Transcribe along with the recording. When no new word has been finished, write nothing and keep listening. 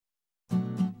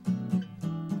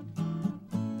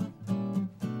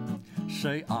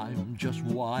say I'm just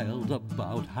wild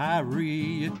about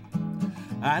Harry,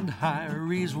 and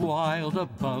Harry's wild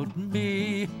about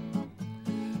me.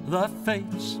 The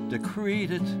fates decreed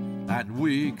it, and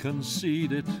we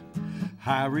conceded.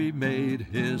 Harry made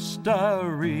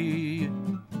history.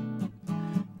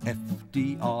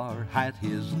 FDR had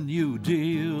his New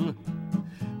Deal,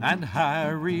 and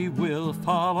Harry will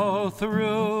follow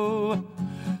through.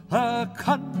 The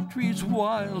country's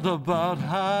wild about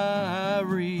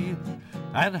Harry,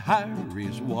 and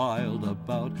Harry's wild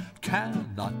about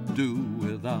cannot do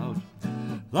without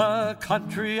the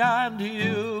country and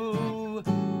you.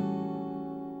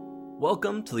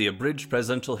 Welcome to the Abridged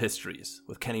Presidential Histories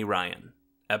with Kenny Ryan.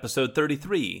 Episode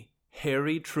 33,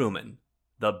 Harry Truman.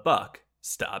 The buck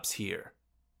stops here.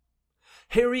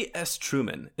 Harry S.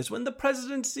 Truman is when the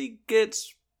presidency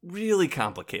gets really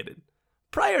complicated.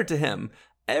 Prior to him,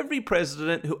 every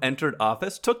president who entered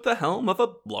office took the helm of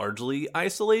a largely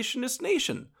isolationist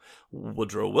nation.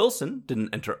 Woodrow Wilson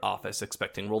didn't enter office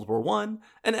expecting World War I,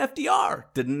 and FDR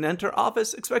didn't enter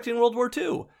office expecting World War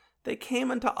II. They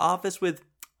came into office with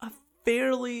a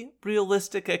fairly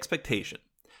realistic expectation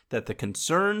that the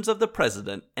concerns of the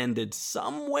president ended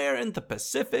somewhere in the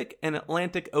Pacific and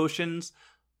Atlantic Oceans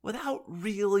without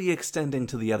really extending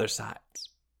to the other sides.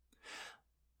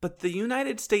 But the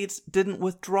United States didn't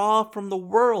withdraw from the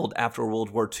world after World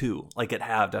War II like it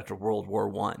had after World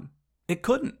War I. It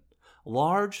couldn't.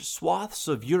 Large swaths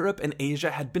of Europe and Asia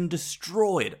had been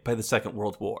destroyed by the Second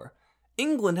World War.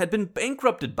 England had been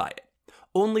bankrupted by it.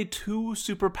 Only two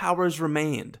superpowers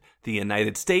remained, the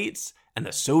United States and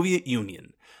the Soviet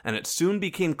Union, and it soon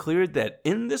became clear that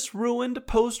in this ruined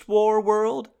post-war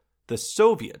world, the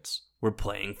Soviets were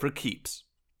playing for keeps.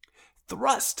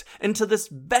 Thrust into this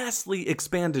vastly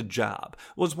expanded job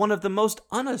was one of the most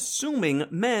unassuming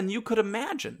men you could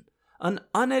imagine. An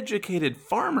uneducated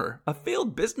farmer, a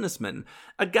failed businessman,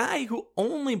 a guy who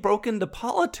only broke into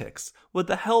politics with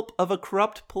the help of a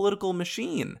corrupt political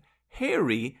machine,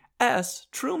 Harry S.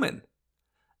 Truman.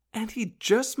 And he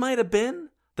just might have been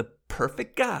the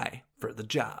perfect guy for the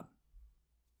job.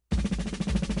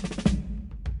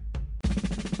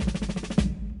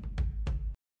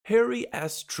 Harry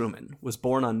S. Truman was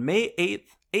born on May 8,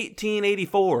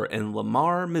 1884 in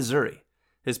Lamar, Missouri.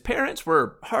 His parents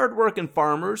were hard-working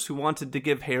farmers who wanted to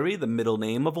give Harry the middle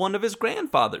name of one of his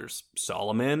grandfathers,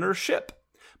 Solomon or Ship.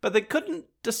 But they couldn't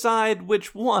decide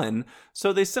which one,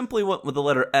 so they simply went with the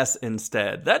letter S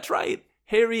instead. That's right,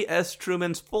 Harry S.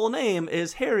 Truman's full name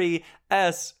is Harry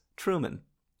S. Truman.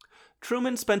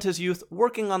 Truman spent his youth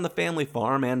working on the family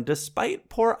farm and, despite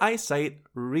poor eyesight,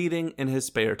 reading in his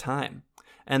spare time.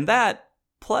 And that,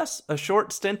 plus a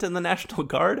short stint in the National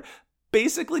Guard,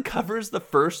 basically covers the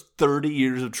first 30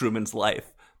 years of Truman's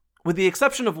life, with the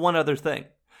exception of one other thing.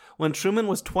 When Truman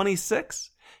was 26,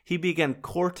 he began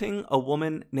courting a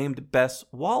woman named Bess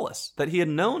Wallace that he had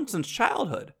known since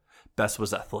childhood. Bess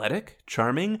was athletic,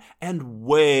 charming, and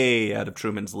way out of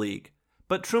Truman's league.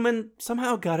 But Truman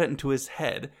somehow got it into his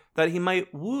head that he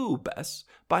might woo Bess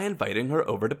by inviting her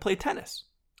over to play tennis.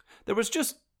 There was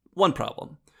just one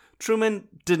problem. Truman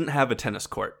didn't have a tennis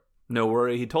court. No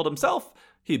worry, he told himself,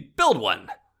 he'd build one.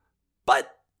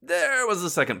 But there was a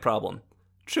second problem.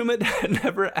 Truman had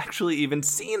never actually even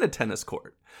seen a tennis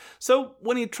court. So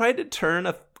when he tried to turn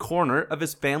a corner of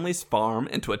his family's farm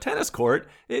into a tennis court,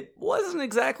 it wasn't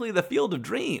exactly the field of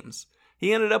dreams.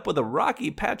 He ended up with a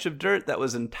rocky patch of dirt that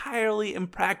was entirely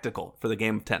impractical for the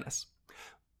game of tennis.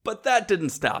 But that didn't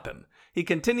stop him. He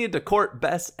continued to court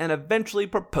Bess and eventually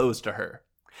proposed to her.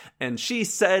 And she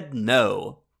said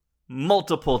no,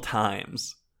 multiple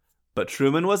times. But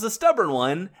Truman was a stubborn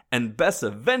one, and Bess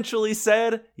eventually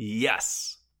said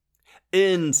yes.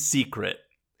 In secret.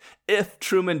 If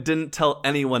Truman didn't tell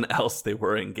anyone else they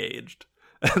were engaged.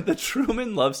 The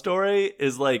Truman love story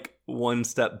is like one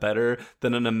step better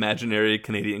than an imaginary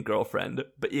Canadian girlfriend,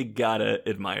 but you gotta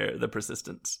admire the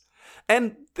persistence.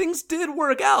 And things did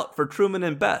work out for Truman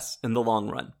and Bess in the long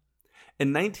run.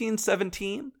 In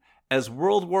 1917, as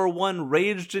World War I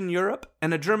raged in Europe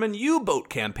and a German U-boat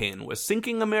campaign was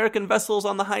sinking American vessels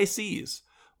on the high seas,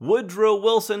 Woodrow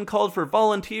Wilson called for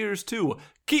volunteers to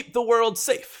keep the world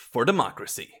safe for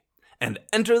democracy and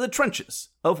enter the trenches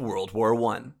of World War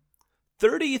I.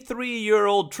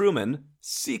 33-year-old Truman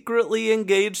secretly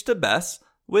engaged to Bess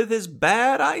with his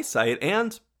bad eyesight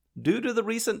and, due to the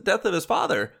recent death of his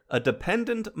father, a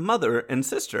dependent mother and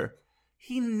sister,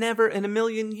 he never in a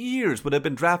million years would have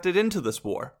been drafted into this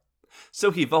war.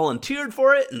 So he volunteered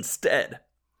for it instead.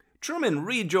 Truman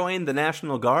rejoined the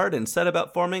National Guard and set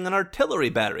about forming an artillery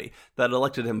battery that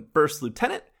elected him first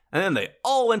lieutenant, and then they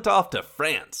all went off to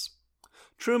France.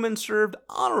 Truman served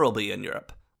honorably in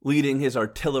Europe, leading his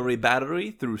artillery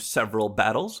battery through several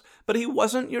battles, but he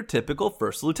wasn't your typical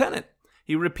first lieutenant.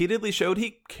 He repeatedly showed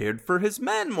he cared for his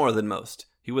men more than most.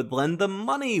 He would lend them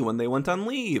money when they went on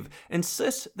leave,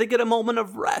 insist they get a moment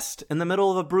of rest in the middle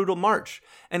of a brutal march,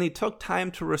 and he took time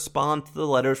to respond to the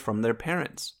letters from their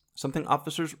parents, something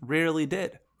officers rarely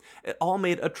did. It all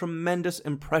made a tremendous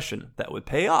impression that would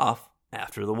pay off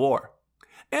after the war.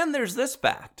 And there's this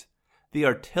fact. The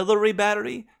artillery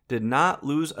battery did not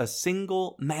lose a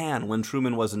single man when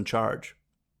Truman was in charge.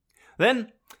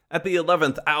 Then, at the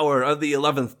 11th hour of the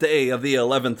 11th day of the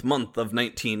 11th month of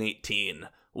 1918,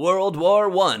 World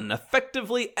War I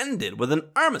effectively ended with an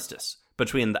armistice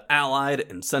between the Allied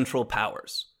and Central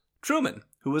Powers. Truman,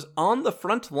 who was on the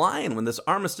front line when this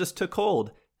armistice took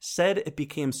hold, said it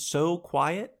became so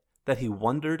quiet that he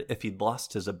wondered if he'd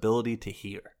lost his ability to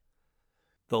hear.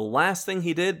 The last thing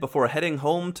he did before heading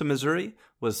home to Missouri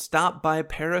was stop by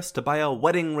Paris to buy a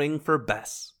wedding ring for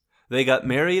Bess. They got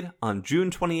married on June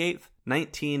 28,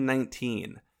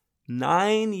 1919,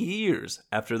 9 years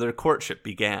after their courtship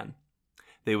began.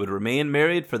 They would remain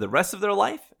married for the rest of their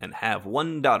life and have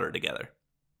one daughter together.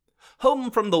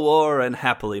 Home from the war and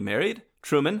happily married,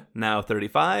 Truman, now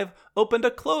 35, opened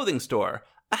a clothing store,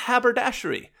 a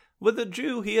haberdashery, with a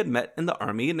Jew he had met in the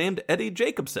army named Eddie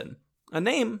Jacobson, a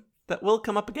name that will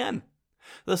come up again.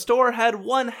 The store had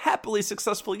one happily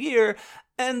successful year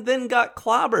and then got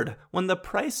clobbered when the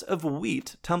price of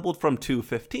wheat tumbled from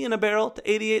 $2.15 a barrel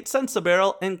to 88 cents a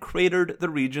barrel and cratered the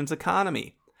region's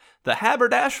economy. The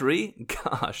haberdashery,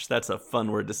 gosh, that's a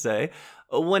fun word to say,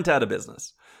 went out of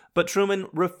business. But Truman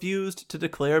refused to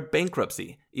declare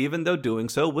bankruptcy, even though doing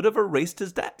so would have erased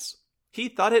his debts. He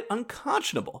thought it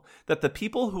unconscionable that the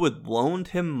people who had loaned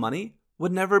him money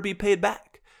would never be paid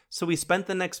back. So he spent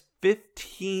the next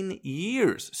 15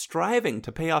 years striving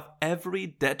to pay off every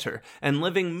debtor and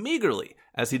living meagerly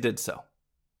as he did so.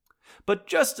 But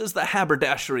just as the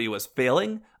haberdashery was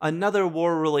failing, another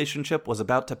war relationship was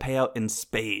about to pay out in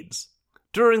spades.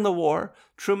 During the war,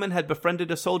 Truman had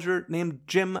befriended a soldier named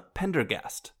Jim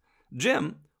Pendergast.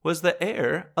 Jim was the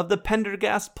heir of the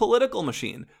Pendergast political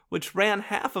machine, which ran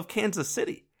half of Kansas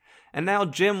City. And now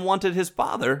Jim wanted his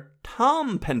father,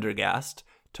 Tom Pendergast,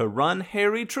 to run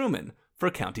Harry Truman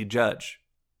for county judge.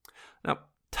 Now,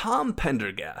 Tom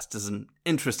Pendergast is an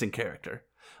interesting character.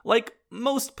 Like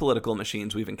most political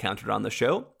machines we've encountered on the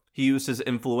show, he used his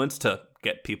influence to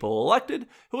get people elected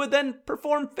who would then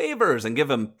perform favors and give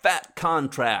him fat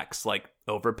contracts like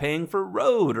overpaying for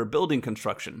road or building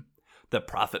construction. The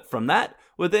profit from that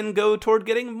would then go toward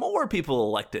getting more people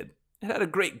elected. It had a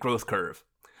great growth curve.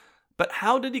 But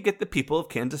how did he get the people of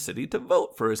Kansas City to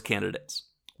vote for his candidates?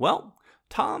 Well,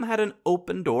 Tom had an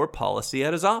open-door policy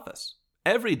at his office.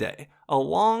 Every day, a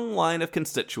long line of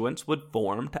constituents would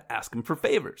form to ask him for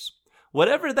favors.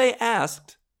 Whatever they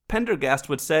asked, Pendergast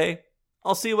would say,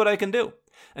 "I'll see what I can do."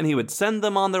 And he would send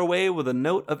them on their way with a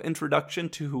note of introduction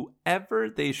to whoever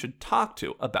they should talk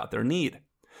to about their need.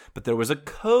 But there was a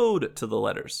code to the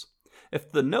letters.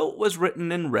 If the note was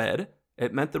written in red,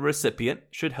 it meant the recipient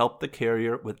should help the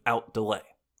carrier without delay.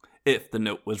 If the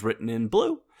note was written in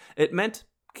blue, it meant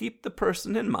keep the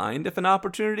person in mind if an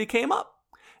opportunity came up.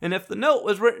 And if the note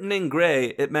was written in gray,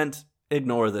 it meant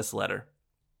ignore this letter.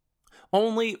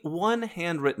 Only one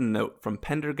handwritten note from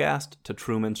Pendergast to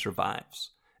Truman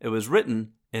survives. It was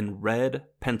written in red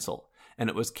pencil, and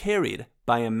it was carried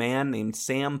by a man named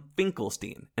Sam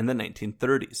Finkelstein in the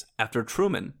 1930s, after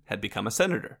Truman had become a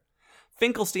senator.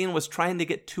 Finkelstein was trying to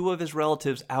get two of his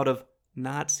relatives out of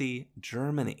Nazi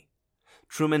Germany.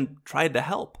 Truman tried to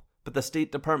help, but the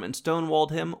State Department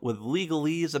stonewalled him with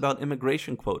legalese about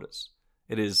immigration quotas.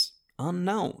 It is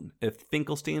unknown if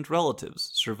Finkelstein's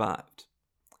relatives survived.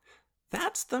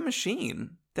 That's the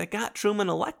machine that got Truman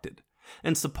elected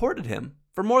and supported him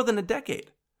for more than a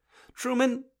decade.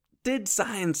 Truman did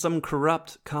sign some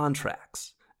corrupt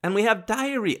contracts, and we have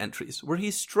diary entries where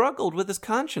he struggled with his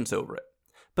conscience over it.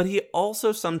 But he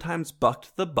also sometimes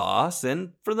bucked the boss,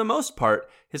 and for the most part,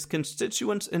 his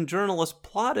constituents and journalists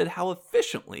plotted how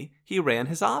efficiently he ran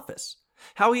his office,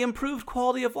 how he improved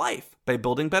quality of life by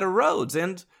building better roads,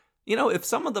 and, if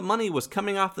some of the money was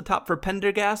coming off the top for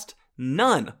Pendergast,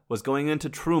 none was going into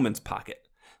Truman's pocket,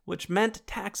 which meant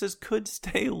taxes could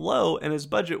stay low and his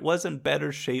budget was in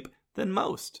better shape than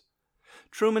most.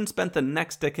 Truman spent the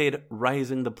next decade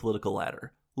rising the political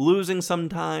ladder, losing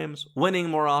sometimes, winning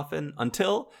more often,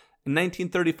 until, in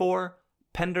 1934,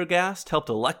 Pendergast helped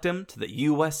elect him to the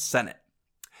U.S. Senate.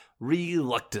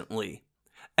 Reluctantly.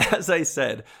 As I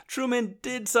said, Truman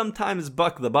did sometimes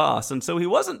buck the boss, and so he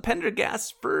wasn't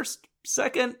Pendergast's first,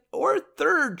 second, or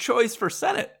third choice for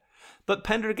Senate. But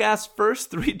Pendergast's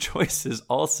first 3 choices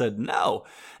all said no,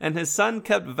 and his son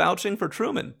kept vouching for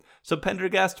Truman. So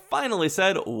Pendergast finally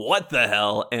said, "What the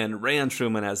hell?" and ran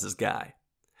Truman as his guy.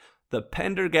 The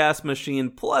Pendergast machine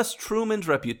plus Truman's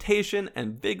reputation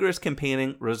and vigorous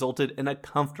campaigning resulted in a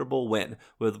comfortable win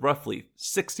with roughly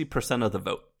 60% of the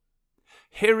vote.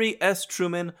 Harry S.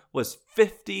 Truman was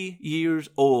 50 years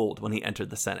old when he entered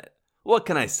the Senate. What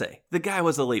can I say? The guy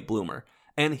was a late bloomer,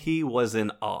 and he was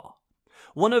in awe.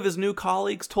 One of his new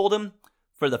colleagues told him,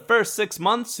 "For the first 6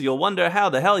 months, you'll wonder how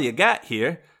the hell you got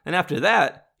here, and after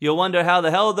that, you'll wonder how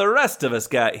the hell the rest of us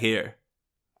got here."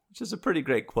 Which is a pretty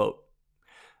great quote.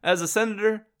 As a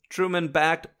senator, Truman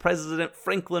backed President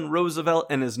Franklin Roosevelt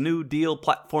and his New Deal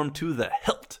platform to the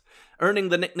hilt, earning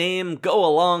the nickname "Go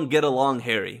Along, Get Along,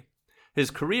 Harry." His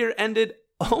career ended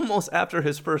almost after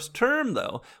his first term,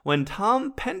 though, when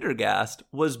Tom Pendergast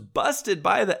was busted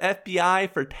by the FBI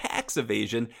for tax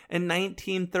evasion in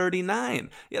 1939.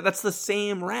 Yeah, that's the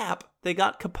same rap they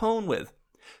got Capone with.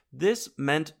 This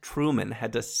meant Truman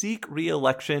had to seek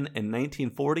re-election in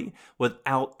 1940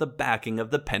 without the backing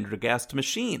of the Pendergast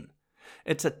machine.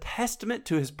 It's a testament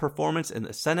to his performance in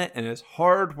the Senate and his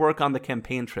hard work on the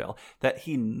campaign trail that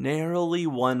he narrowly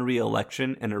won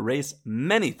re-election in a race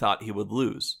many thought he would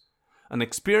lose. An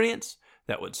experience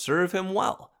that would serve him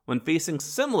well when facing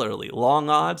similarly long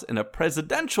odds in a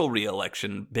presidential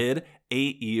re-election bid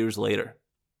 8 years later.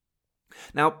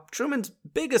 Now, Truman's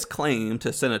biggest claim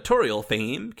to senatorial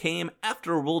fame came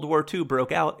after World War II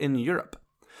broke out in Europe.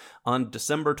 On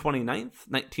December 29th,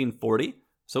 1940,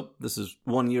 so this is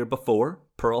 1 year before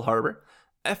Pearl Harbor,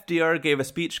 FDR gave a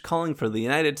speech calling for the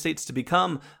United States to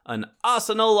become an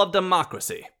arsenal of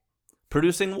democracy,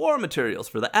 producing war materials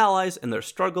for the Allies in their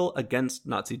struggle against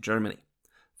Nazi Germany.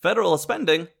 Federal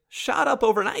spending shot up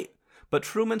overnight, but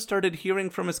Truman started hearing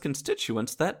from his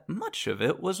constituents that much of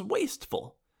it was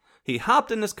wasteful. He hopped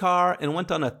in his car and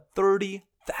went on a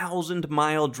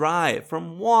 30,000-mile drive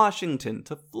from Washington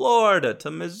to Florida to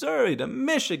Missouri to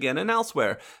Michigan and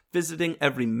elsewhere, visiting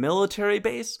every military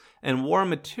base and war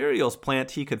materials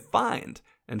plant he could find.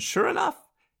 And sure enough,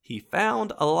 he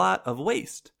found a lot of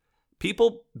waste.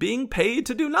 People being paid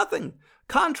to do nothing,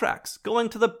 contracts going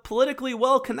to the politically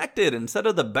well-connected instead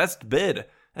of the best bid,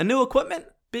 and new equipment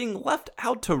being left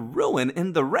out to ruin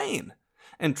in the rain.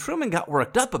 And Truman got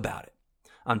worked up about it.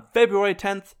 On February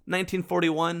 10th,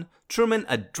 1941, Truman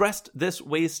addressed this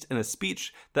waste in a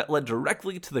speech that led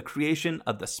directly to the creation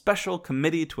of the Special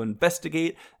Committee to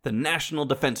investigate the National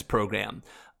Defense Program,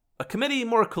 a committee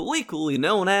more colloquially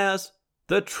known as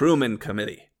the Truman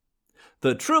Committee.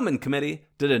 The Truman Committee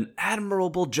did an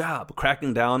admirable job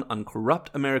cracking down on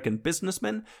corrupt American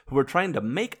businessmen who were trying to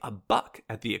make a buck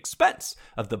at the expense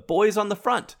of the boys on the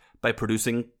front by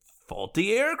producing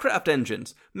faulty aircraft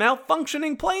engines,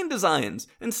 malfunctioning plane designs,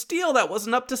 and steel that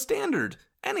wasn't up to standard.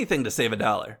 Anything to save a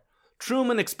dollar.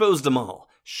 Truman exposed them all,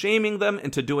 shaming them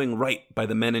into doing right by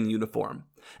the men in uniform.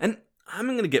 And I'm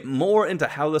going to get more into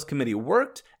how this committee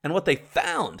worked and what they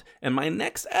found in my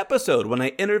next episode when I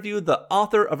interviewed the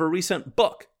author of a recent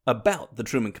book about the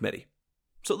Truman Committee.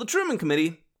 So the Truman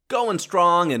Committee, going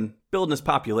strong and building his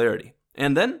popularity.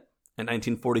 And then, in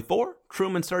 1944,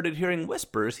 Truman started hearing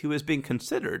whispers he was being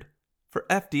considered for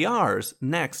FDR's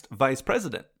next vice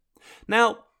president.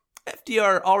 Now,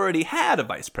 FDR already had a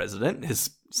vice president,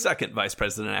 his second vice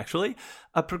president actually,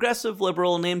 a progressive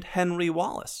liberal named Henry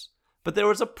Wallace. But there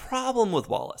was a problem with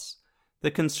Wallace.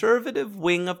 The conservative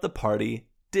wing of the party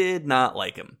did not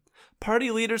like him.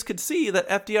 Party leaders could see that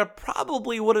FDR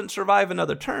probably wouldn't survive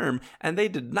another term, and they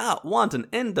did not want an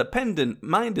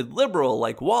independent-minded liberal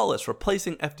like Wallace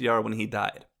replacing FDR when he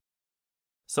died.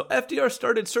 So FDR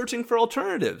started searching for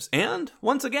alternatives, and,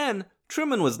 once again,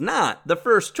 Truman was not the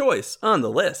first choice on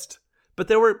the list. But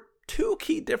there were two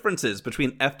key differences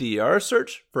between FDR's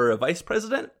search for a vice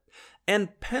president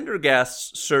and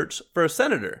Pendergast's search for a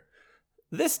senator.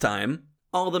 This time,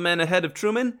 all the men ahead of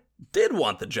Truman did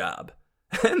want the job.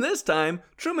 And this time,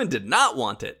 Truman did not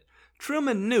want it.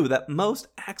 Truman knew that most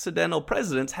accidental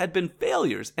presidents had been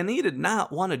failures, and he did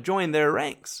not want to join their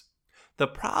ranks. The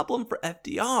problem for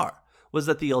FDR was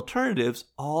that the alternatives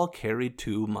all carried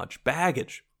too much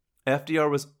baggage. FDR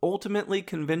was ultimately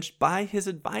convinced by his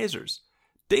advisors,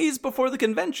 days before the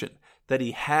convention, that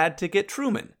he had to get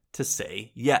Truman to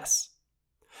say yes.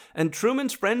 And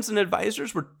Truman's friends and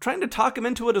advisors were trying to talk him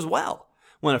into it as well.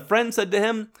 When a friend said to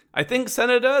him, "I think,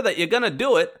 Senator, that you're going to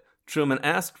do it," Truman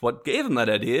asked what gave him that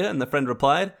idea, and the friend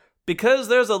replied, "Because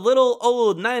there's a little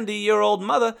old 90-year-old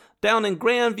mother down in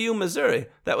Grandview, Missouri,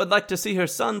 that would like to see her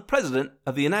son president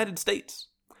of the United States."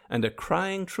 And a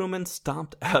crying Truman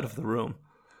stomped out of the room.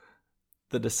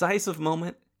 The decisive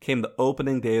moment came the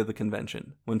opening day of the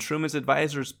convention, when Truman's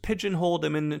advisors pigeonholed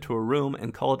him into a room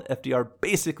and called FDR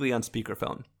basically on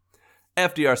speakerphone.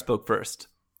 FDR spoke first.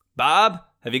 "Bob,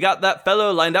 have you got that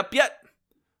fellow lined up yet?"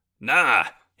 "Nah,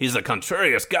 he's the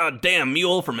contrariest goddamn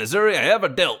mule from Missouri I ever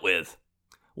dealt with."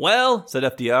 "Well," said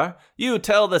FDR, "you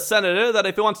tell the senator that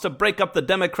if he wants to break up the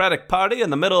Democratic Party in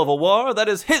the middle of a war, that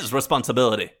is his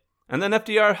responsibility." And then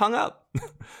FDR hung up.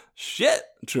 "Shit,"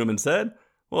 Truman said.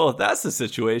 "Well, if that's the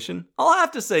situation, I'll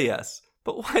have to say yes.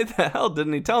 But why the hell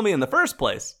didn't he tell me in the first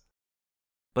place?"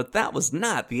 But that was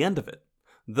not the end of it.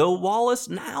 Though Wallace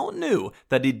now knew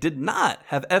that he did not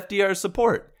have FDR's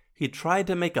support, he tried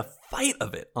to make a fight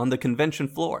of it on the convention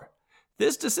floor.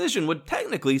 This decision would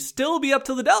technically still be up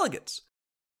to the delegates.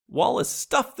 Wallace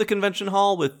stuffed the convention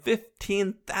hall with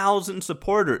 15,000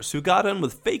 supporters who got in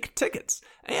with fake tickets.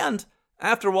 And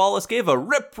after Wallace gave a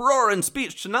rip-roaring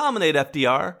speech to nominate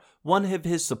FDR, one of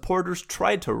his supporters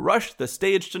tried to rush the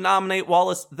stage to nominate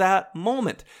Wallace that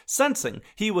moment, sensing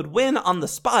he would win on the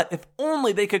spot if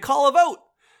only they could call a vote.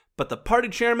 But the party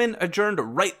chairman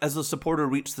adjourned right as the supporter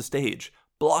reached the stage,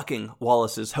 blocking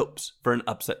Wallace's hopes for an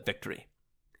upset victory.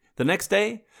 The next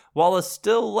day, Wallace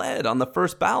still led on the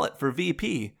first ballot for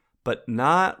VP, but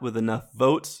not with enough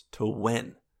votes to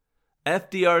win.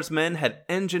 FDR's men had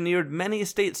engineered many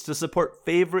states to support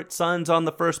favorite sons on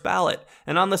the first ballot,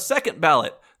 and on the second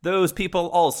ballot, those people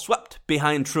all swept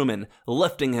behind Truman,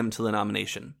 lifting him to the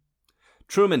nomination.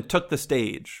 Truman took the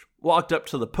stage, walked up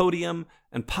to the podium,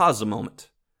 and paused a moment,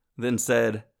 then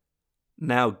said,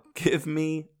 "Now give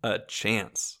me a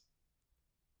chance."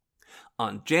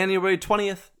 On January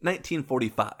 20th,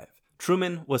 1945,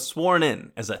 Truman was sworn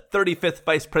in as a 35th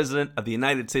Vice President of the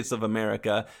United States of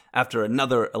America after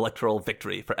another electoral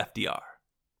victory for FDR.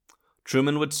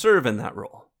 Truman would serve in that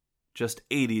role just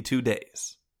 82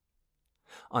 days.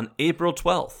 On April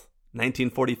 12th,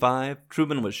 1945,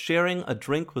 Truman was sharing a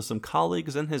drink with some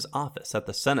colleagues in his office at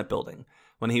the Senate building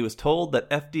when he was told that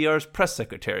FDR's press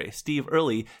secretary, Steve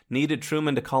Early, needed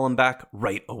Truman to call him back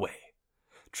right away.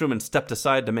 Truman stepped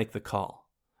aside to make the call.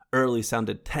 Early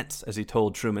sounded tense as he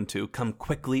told Truman to come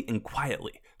quickly and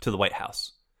quietly to the White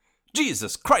House.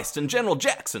 "Jesus Christ and General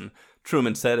Jackson,"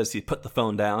 Truman said as he put the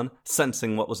phone down,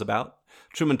 sensing what was about.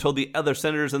 Truman told the other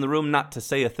senators in the room not to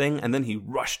say a thing, and then he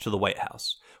rushed to the White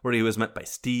House, where he was met by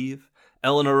Steve,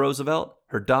 Eleanor Roosevelt,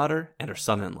 her daughter, and her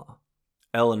son-in-law.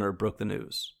 Eleanor broke the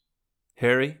news.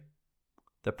 "Harry,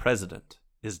 the president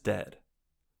is dead."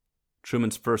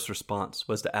 Truman's first response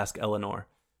was to ask Eleanor,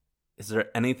 "Is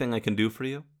there anything I can do for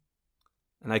you?"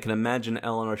 And I can imagine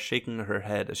Eleanor shaking her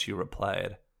head as she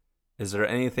replied, "Is there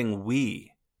anything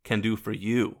we can do for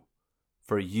you?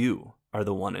 For you are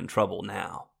the one in trouble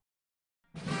now."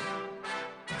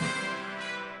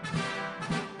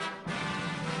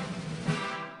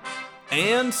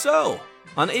 And so,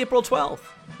 on April 12th,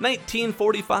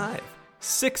 1945,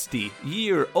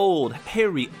 60-year-old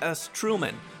Harry S.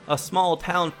 Truman, a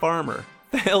small-town farmer,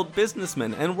 failed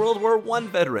businessman and World War I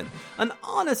veteran, an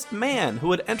honest man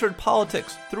who had entered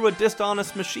politics through a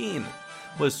dishonest machine,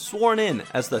 was sworn in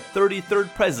as the 33rd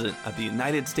President of the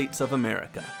United States of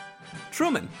America.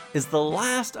 Truman is the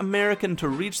last American to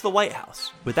reach the White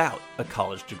House without a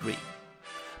college degree.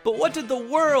 But what did the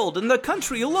world and the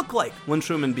country look like when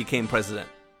Truman became president?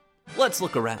 Let's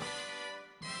look around.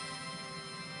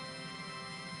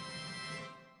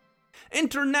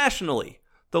 Internationally,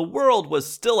 the world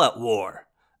was still at war.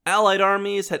 Allied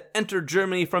armies had entered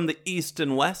Germany from the east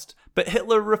and west, but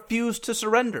Hitler refused to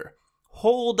surrender.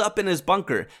 Holed up in his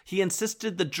bunker, he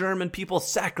insisted the German people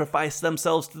sacrifice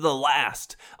themselves to the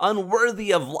last,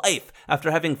 unworthy of life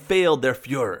after having failed their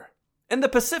Führer. In the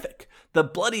Pacific, the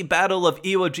bloody Battle of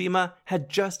Iwo Jima had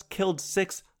just killed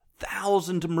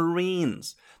 6,000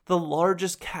 Marines, the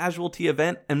largest casualty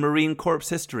event in Marine Corps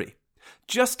history,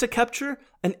 just to capture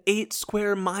an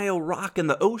 8-square-mile rock in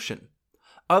the ocean.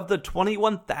 Of the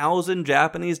 21,000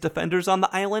 Japanese defenders on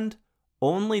the island,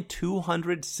 only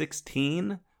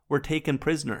 216 were taken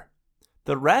prisoner.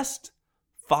 The rest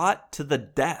fought to the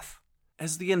death.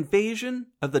 As the invasion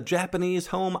of the Japanese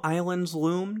home islands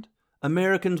loomed,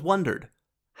 Americans wondered,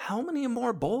 how many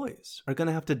more boys are going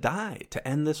to have to die to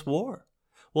end this war?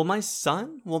 Will my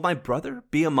son, will my brother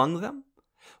be among them?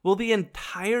 Will the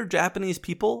entire Japanese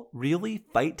people really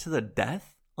fight to the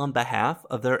death on behalf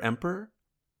of their emperor?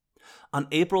 On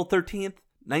April 13th,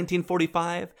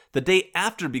 1945, the day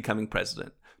after becoming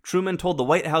president, Truman told the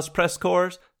White House press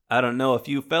corps, "I don't know if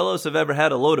you fellows have ever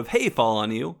had a load of hay fall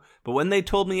on you, but when they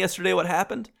told me yesterday what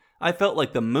happened, I felt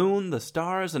like the moon, the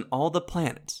stars, and all the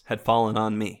planets had fallen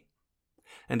on me."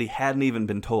 And he hadn't even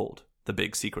been told the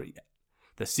big secret yet.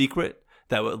 The secret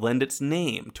that would lend its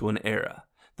name to an era.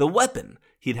 The weapon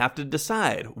he'd have to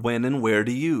decide when and where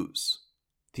to use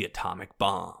the atomic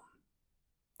bomb.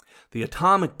 The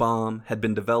atomic bomb had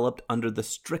been developed under the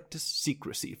strictest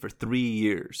secrecy for 3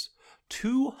 years.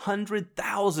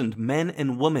 200,000 men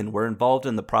and women were involved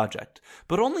in the project,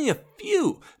 but only a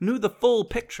few knew the full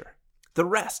picture. The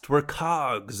rest were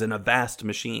cogs in a vast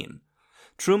machine.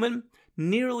 Truman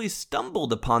nearly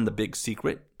stumbled upon the big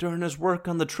secret during his work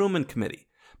on the Truman Committee,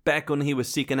 back when he was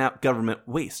seeking out government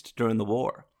waste during the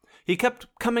war. He kept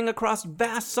coming across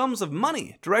vast sums of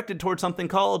money directed toward something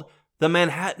called the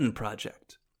Manhattan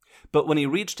Project. But when he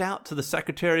reached out to the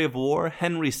Secretary of War,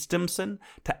 Henry Stimson,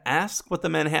 to ask what the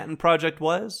Manhattan Project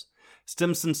was,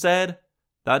 Stimson said,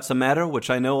 "That's a matter which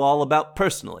I know all about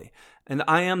personally, and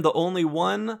I am the only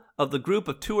one of the group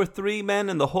of 2 or 3 men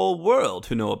in the whole world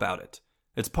who know about it.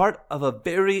 It's part of a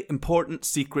very important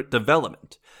secret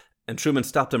development." And Truman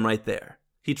stopped him right there.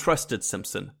 He trusted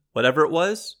Stimson. Whatever it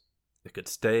was, it could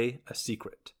stay a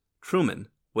secret. Truman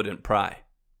wouldn't pry.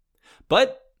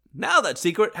 But now that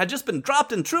secret had just been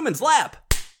dropped in Truman's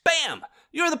lap. Bam!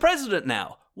 You're the president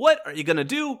now. What are you going to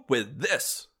do with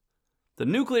this? The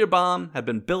nuclear bomb had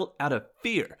been built out of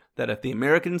fear that if the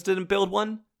Americans didn't build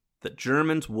one, the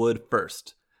Germans would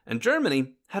first. And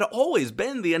Germany had always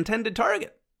been the intended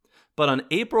target. But on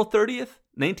April 30th,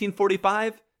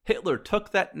 1945, Hitler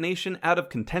took that nation out of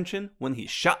contention when he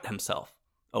shot himself.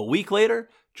 A week later,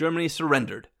 Germany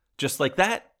surrendered. Just like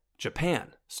that,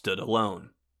 Japan stood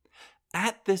alone.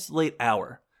 At this late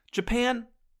hour, Japan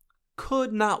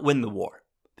could not win the war.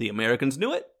 The Americans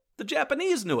knew it, the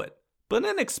Japanese knew it, but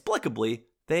inexplicably,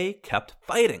 they kept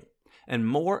fighting, and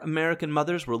more American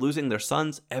mothers were losing their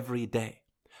sons every day,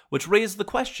 which raised the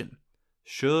question,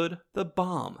 should the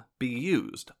bomb be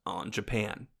used on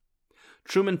Japan?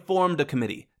 Truman formed a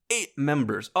committee, 8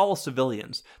 members, all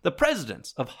civilians, the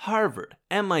presidents of Harvard,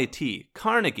 MIT,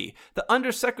 Carnegie, the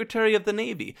Undersecretary of the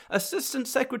Navy, Assistant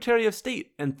Secretary of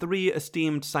State, and 3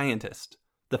 esteemed scientists.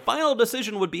 The final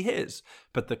decision would be his,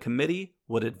 but the committee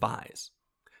would advise.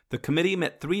 The committee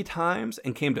met 3 times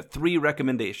and came to 3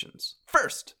 recommendations.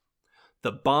 First,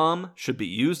 the bomb should be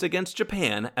used against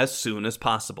Japan as soon as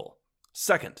possible.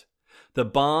 Second, the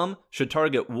bomb should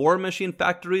target war machine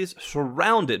factories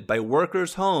surrounded by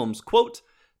workers' homes, quote,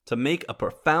 to make a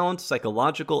profound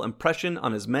psychological impression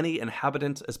on as many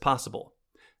inhabitants as possible.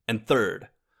 And third,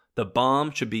 the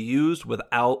bomb should be used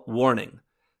without warning.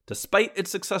 Despite its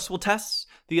successful tests,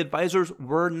 the advisors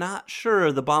were not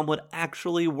sure the bomb would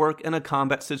actually work in a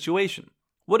combat situation.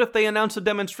 What if they announced a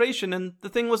demonstration and the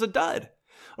thing was a dud?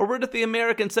 Or what if the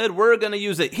Americans said, "We're going to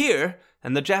use it here,"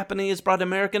 and the Japanese brought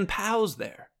American POWs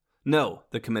there? No,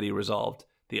 the committee resolved,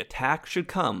 the attack should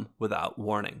come without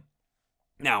warning.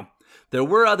 Now, there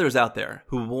were others out there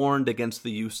who warned against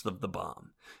the use of the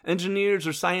bomb. Engineers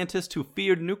or scientists who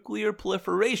feared nuclear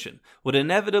proliferation would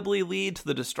inevitably lead to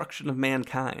the destruction of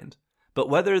mankind. But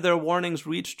whether their warnings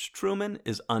reached Truman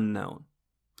is unknown.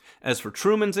 As for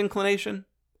Truman's inclination,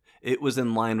 it was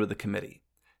in line with the committee.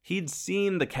 He'd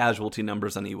seen the casualty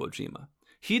numbers on Iwo Jima.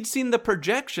 He'd seen the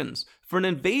projections for an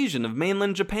invasion of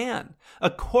mainland Japan.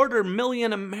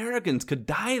 250,000 Americans could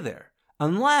die there,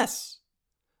 unless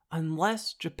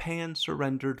Japan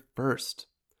surrendered first.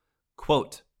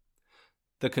 Quote,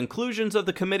 "The conclusions of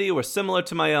the committee were similar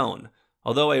to my own,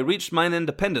 although I reached mine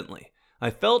independently. I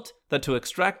felt that to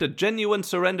extract a genuine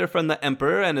surrender from the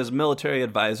emperor and his military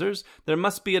advisors, there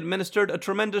must be administered a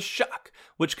tremendous shock,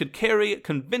 which could carry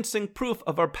convincing proof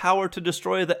of our power to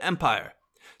destroy the empire.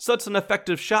 Such an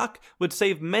effective shock would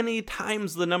save many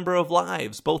times the number of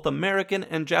lives, both American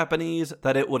and Japanese,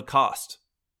 that it would cost."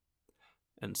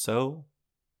 And so,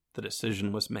 the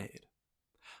decision was made.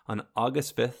 On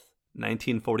August 5th,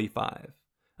 1945,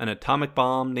 an atomic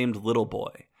bomb named Little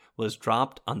Boy was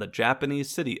dropped on the Japanese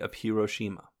city of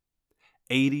Hiroshima.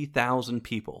 80,000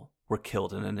 people were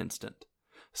killed in an instant.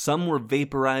 Some were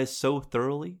vaporized so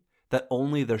thoroughly that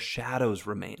only their shadows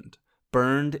remained,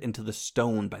 burned into the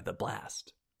stone by the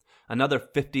blast. Another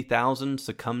 50,000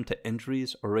 succumbed to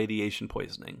injuries or radiation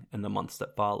poisoning in the months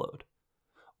that followed.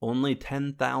 Only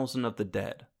 10,000 of the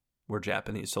dead were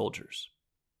Japanese soldiers.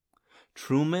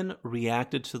 Truman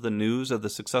reacted to the news of the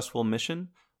successful mission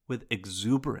with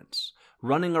exuberance,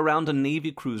 running around a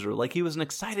Navy cruiser like he was an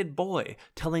excited boy,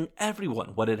 telling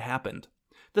everyone what had happened.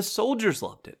 The soldiers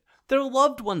loved it. Their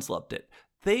loved ones loved it.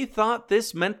 They thought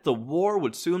this meant the war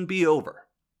would soon be over.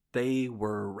 They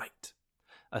were right.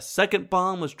 A second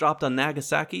bomb was dropped on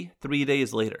Nagasaki 3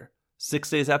 days later. 6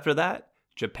 days after that,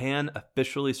 Japan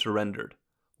officially surrendered.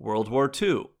 World War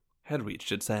II had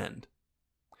reached its end.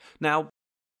 Now,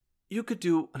 you could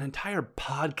do an entire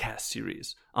podcast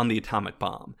series on the atomic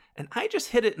bomb, and I just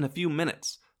hit it in a few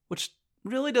minutes, which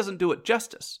really doesn't do it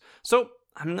justice. So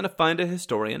I'm going to find a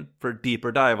historian for a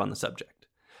deeper dive on the subject.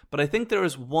 But I think there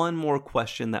is one more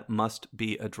question that must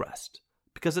be addressed,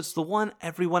 because it's the one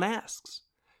everyone asks.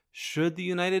 Should the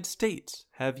United States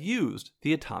have used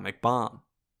the atomic bomb?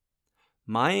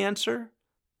 My answer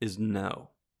is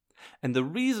no. And the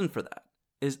reason for that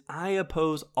is I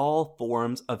oppose all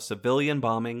forms of civilian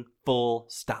bombing, full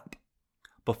stop.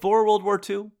 Before World War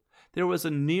II, there was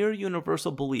a near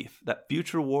universal belief that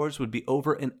future wars would be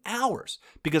over in hours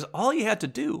because all you had to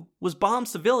do was bomb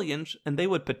civilians and they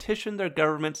would petition their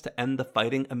governments to end the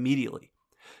fighting immediately.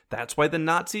 That's why the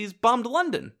Nazis bombed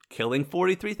London, killing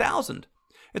 43,000.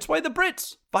 It's why the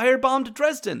Brits firebombed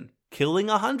Dresden, killing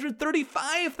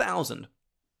 135,000.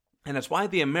 And it's why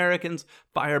the Americans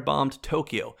firebombed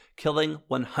Tokyo, killing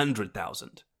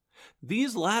 100,000.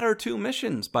 These latter two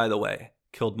missions, by the way,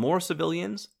 killed more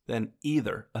civilians than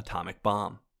either atomic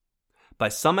bomb. By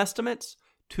some estimates,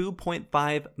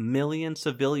 2.5 million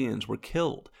civilians were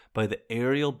killed by the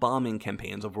aerial bombing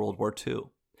campaigns of World War II.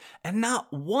 And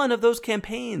not one of those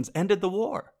campaigns ended the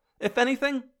war. If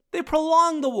anything, they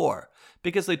prolonged the war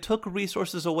because they took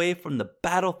resources away from the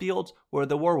battlefields where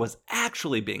the war was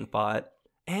actually being fought,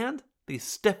 and they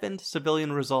stiffened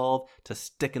civilian resolve to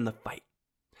stick in the fight.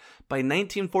 By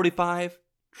 1945,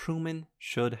 Truman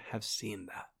should have seen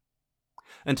that.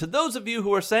 And to those of you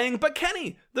who are saying, but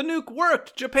Kenny, the nuke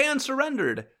worked, Japan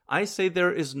surrendered, I say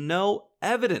there is no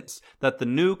evidence that the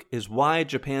nuke is why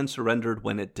Japan surrendered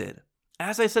when it did.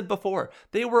 As I said before,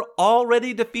 they were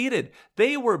already defeated.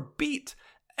 They were beat.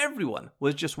 Everyone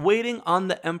was just waiting on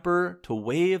the emperor to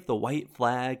wave the white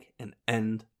flag and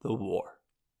end the war.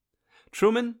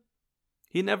 Truman,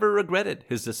 he never regretted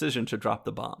his decision to drop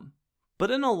the bomb.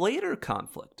 But in a later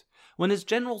conflict, when his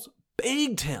generals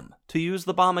begged him to use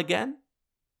the bomb again,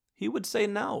 he would say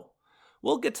no.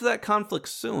 We'll get to that conflict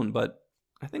soon, but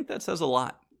I think that says a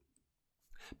lot.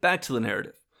 Back to the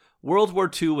narrative. World War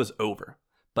II was over,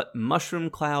 but mushroom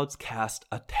clouds cast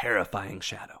a terrifying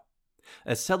shadow.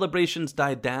 As celebrations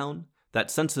died down, that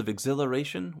sense of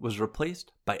exhilaration was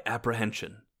replaced by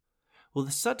apprehension.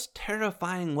 With such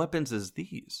terrifying weapons as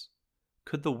these,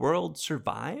 could the world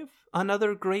survive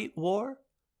another great war?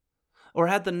 Or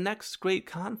had the next great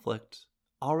conflict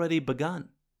already begun?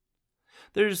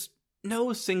 There's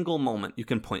no single moment you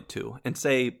can point to and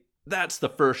say, that's the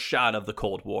first shot of the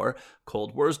Cold War.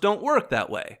 Cold Wars don't work that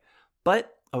way.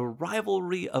 But a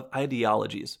rivalry of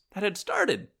ideologies that had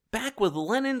started back with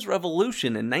Lenin's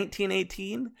revolution in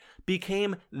 1918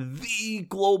 became the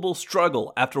global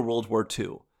struggle after World War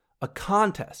II, a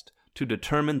contest to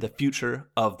determine the future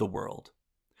of the world.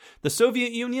 The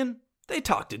Soviet Union, they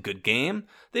talked a good game.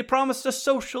 They promised a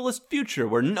socialist future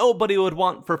where nobody would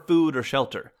want for food or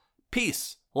shelter.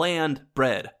 Peace, land,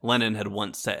 bread, Lenin had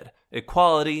once said.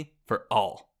 Equality for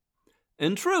all.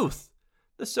 In truth,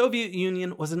 the Soviet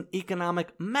Union was an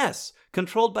economic mess,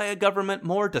 controlled by a government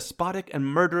more despotic and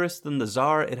murderous than the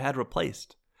Tsar it had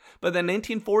replaced. By the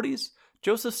 1940s,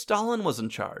 Joseph Stalin was in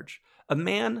charge, a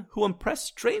man who impressed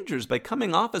strangers by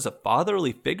coming off as a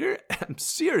fatherly figure? I'm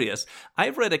serious.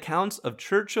 I've read accounts of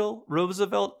Churchill,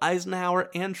 Roosevelt, Eisenhower,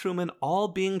 and Truman all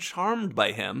being charmed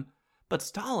by him, but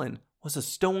Stalin was a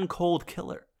stone-cold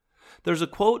killer. There's a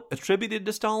quote attributed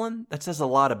to Stalin that says a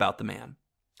lot about the man.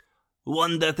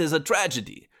 One death is a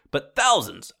tragedy, but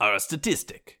thousands are a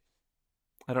statistic.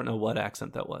 I don't know what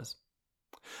accent that was.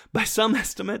 By some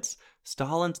estimates,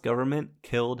 Stalin's government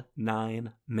killed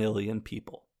 9 million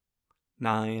people.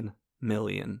 9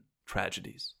 million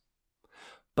tragedies.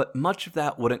 But much of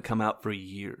that wouldn't come out for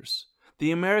years.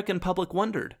 The American public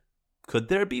wondered, could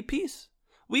there be peace?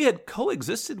 We had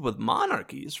coexisted with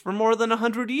monarchies for more than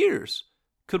 100 years.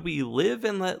 Could we live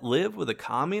and let live with a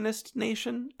communist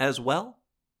nation as well?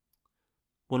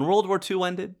 When World War II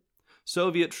ended,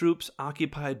 Soviet troops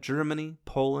occupied Germany,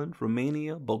 Poland,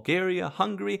 Romania, Bulgaria,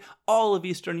 Hungary, all of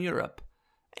Eastern Europe.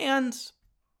 And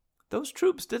those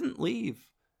troops didn't leave.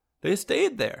 They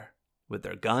stayed there with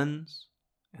their guns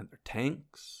and their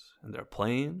tanks and their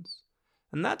planes.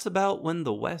 And that's about when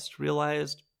the West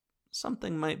realized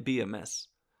something might be amiss.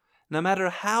 No matter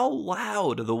how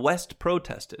loud the West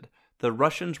protested, the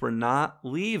Russians were not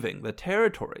leaving the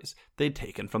territories they'd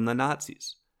taken from the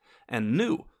Nazis. And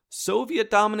new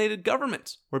Soviet-dominated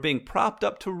governments were being propped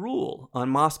up to rule on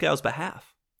Moscow's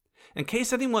behalf. In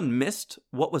case anyone missed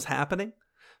what was happening,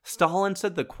 Stalin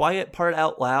said the quiet part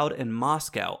out loud in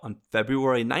Moscow on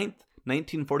February 9th,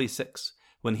 1946,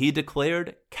 when he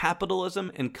declared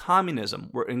capitalism and communism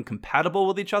were incompatible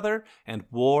with each other and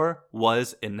war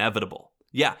was inevitable.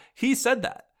 Yeah, he said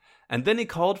that. And then he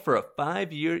called for a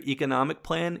 5-year economic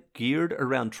plan geared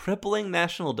around tripling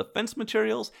national defense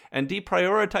materials and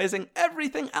deprioritizing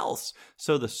everything else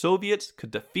so the Soviets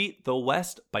could defeat the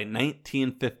West by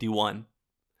 1951.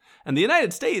 And the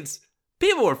United States,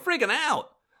 people were freaking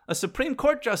out. A Supreme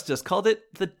Court justice called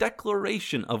it the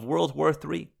Declaration of World War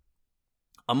III.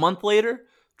 A month later,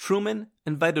 Truman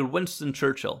invited Winston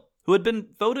Churchill, who had been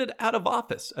voted out of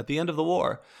office at the end of the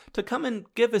war, to come and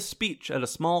give a speech at a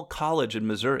small college in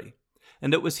Missouri.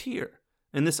 And it was here,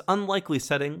 in this unlikely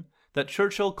setting, that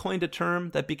Churchill coined a term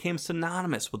that became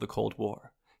synonymous with the Cold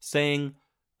War, saying,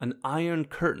 "An iron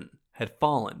curtain had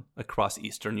fallen across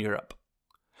Eastern Europe."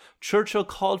 Churchill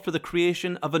called for the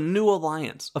creation of a new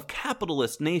alliance of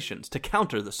capitalist nations to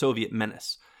counter the Soviet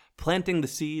menace, planting the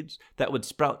seeds that would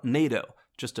sprout NATO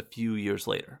just a few years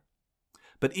later.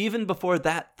 But even before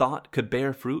that thought could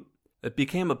bear fruit, it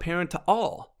became apparent to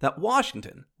all that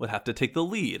Washington would have to take the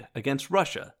lead against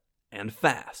Russia, and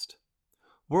fast.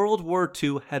 World War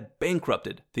II had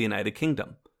bankrupted the United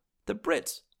Kingdom. The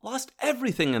Brits lost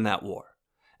everything in that war.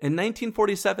 In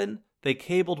 1947, they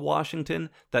cabled Washington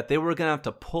that they were going to have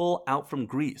to pull out from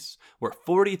Greece, where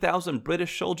 40,000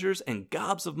 British soldiers and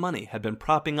gobs of money had been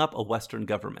propping up a Western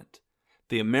government.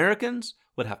 The Americans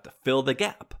would have to fill the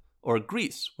gap, or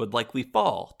Greece would likely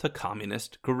fall to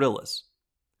communist guerrillas.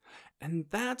 And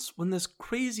that's when this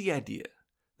crazy idea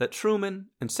that Truman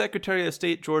and Secretary of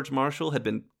State George Marshall had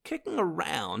been kicking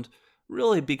around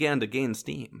really began to gain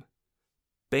steam.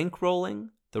 Bankrolling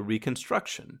the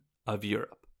reconstruction of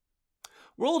Europe.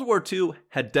 World War II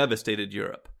had devastated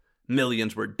Europe.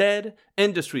 Millions were dead,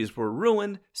 industries were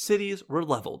ruined, cities were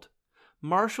leveled.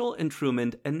 Marshall and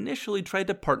Truman initially tried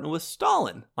to partner with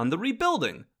Stalin on the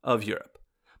rebuilding of Europe.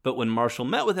 But when Marshall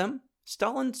met with him,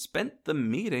 Stalin spent the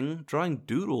meeting drawing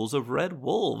doodles of red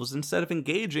wolves instead of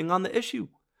engaging on the issue.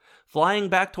 Flying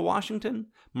back to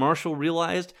Washington, Marshall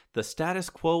realized the status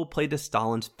quo played to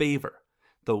Stalin's favor.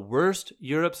 The worse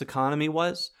Europe's economy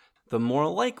was, the more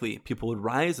likely people would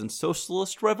rise in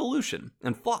socialist revolution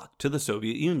and flock to the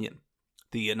Soviet Union.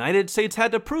 The United States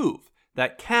had to prove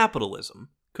that capitalism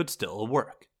could still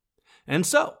work. And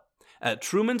so, at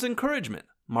Truman's encouragement,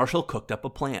 Marshall cooked up a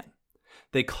plan.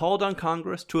 They called on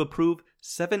Congress to approve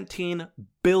 $17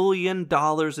 billion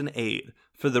in aid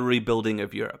for the rebuilding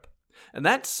of Europe. And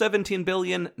that's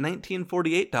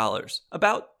 $17,1948,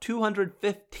 about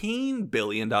 $215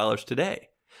 billion today.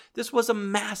 This was a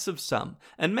massive sum,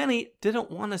 and many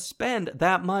didn't want to spend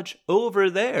that much over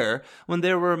there when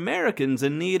there were Americans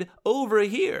in need over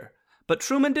here. But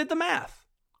Truman did the math.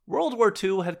 World War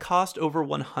II had cost over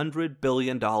 $100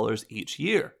 billion each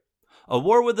year. A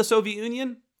war with the Soviet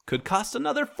Union could cost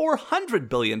another $400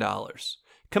 billion.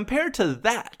 Compared to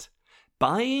that,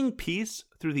 buying peace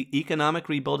through the economic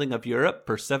rebuilding of Europe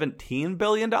for $17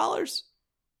 billion?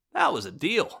 That was a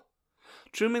deal.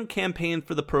 Truman campaigned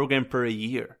for the program for a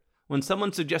year. When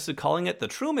someone suggested calling it the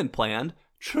Truman Plan,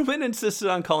 Truman insisted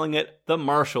on calling it the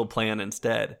Marshall Plan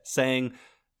instead, saying,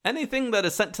 "Anything that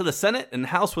is sent to the Senate and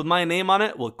House with my name on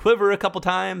it will quiver a couple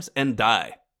times and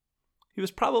die." He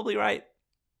was probably right.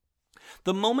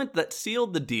 The moment that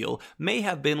sealed the deal may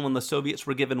have been when the Soviets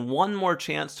were given one more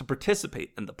chance to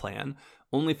participate in the plan,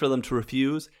 only for them to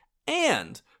refuse,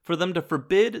 and for them to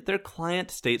forbid their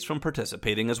client states from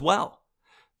participating as well.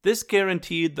 This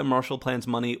guaranteed the Marshall Plan's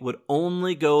money would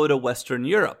only go to Western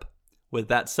Europe. With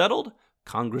that settled,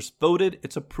 Congress voted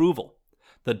its approval.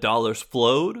 The dollars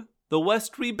flowed, the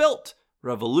West rebuilt,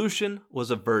 revolution was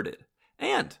averted.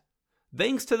 And,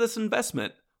 thanks to this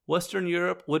investment, Western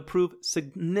Europe would prove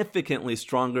significantly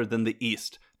stronger than the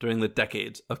East during the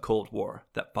decades of Cold War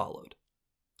that followed.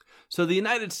 So the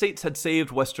United States had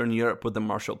saved Western Europe with the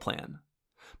Marshall Plan.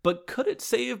 But could it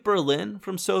save Berlin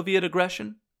from Soviet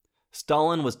aggression?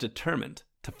 Stalin was determined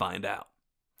to find out.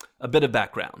 A bit of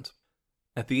background.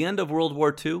 At the end of World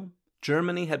War II,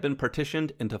 Germany had been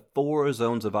partitioned into 4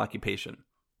 zones of occupation.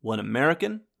 1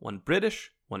 American, 1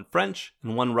 British, 1 French,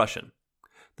 and 1 Russian.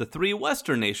 The 3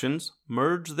 Western nations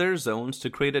merged their zones to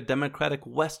create a democratic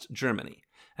West Germany,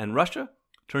 and Russia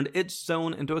turned its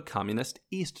zone into a communist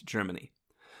East Germany.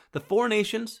 The 4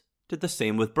 nations did the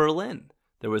same with Berlin.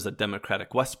 There was a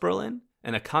democratic West Berlin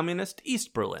and a communist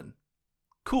East Berlin.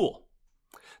 Cool.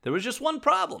 There was just one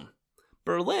problem.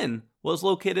 Berlin was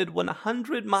located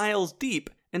 100 miles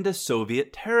deep into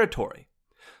Soviet territory.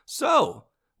 So,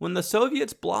 when the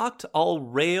Soviets blocked all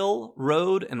rail,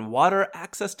 road, and water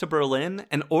access to Berlin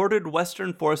and ordered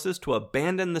Western forces to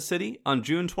abandon the city on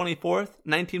June 24th,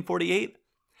 1948,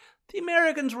 the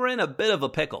Americans were in a bit of a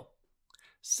pickle.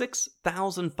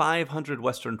 6,500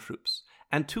 Western troops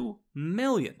and 2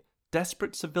 million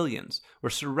desperate civilians were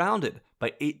surrounded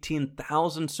by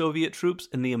 18,000 Soviet troops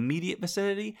in the immediate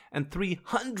vicinity and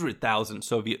 300,000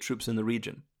 Soviet troops in the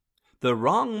region. The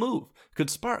wrong move could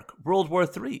spark World War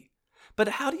III. But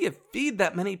how do you feed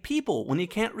that many people when you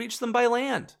can't reach them by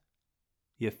land?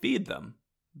 You feed them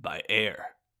by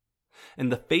air. In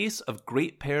the face of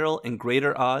great peril and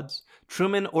greater odds,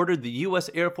 Truman ordered the U.S.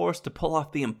 Air Force to pull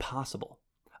off the impossible: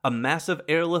 a massive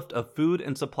airlift of food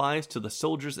and supplies to the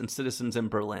soldiers and citizens in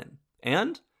Berlin.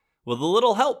 And, with a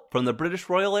little help from the British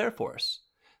Royal Air Force,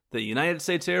 the United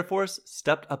States Air Force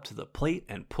stepped up to the plate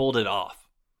and pulled it off.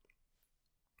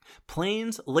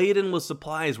 Planes laden with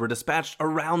supplies were dispatched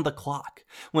around the clock.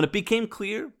 When it became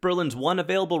clear Berlin's one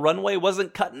available runway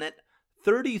wasn't cutting it,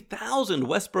 30,000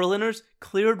 West Berliners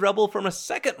cleared rubble from a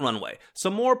second runway so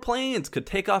more planes could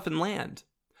take off and land.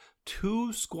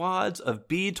 2 squads of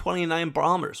B-29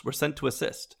 bombers were sent to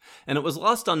assist, and it was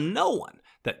lost on no one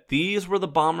that these were the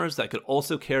bombers that could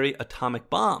also carry atomic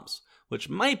bombs, which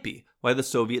might be why the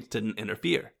Soviets didn't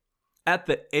interfere. At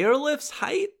the airlift's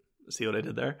height, see what I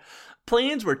did there?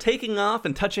 Planes were taking off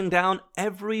and touching down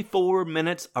every 4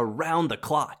 minutes around the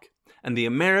clock. And the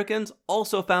Americans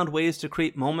also found ways to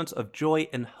create moments of joy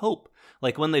and hope,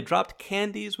 like when they dropped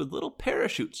candies with little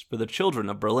parachutes for the children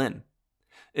of Berlin.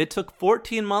 It took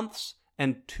 14 months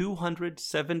and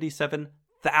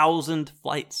 277,000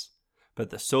 flights,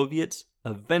 but the Soviets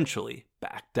eventually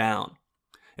backed down.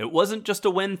 It wasn't just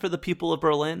a win for the people of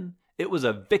Berlin, it was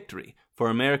a victory for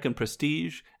American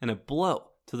prestige and a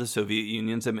blow to the Soviet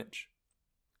Union's image.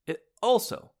 It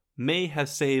also may have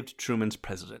saved Truman's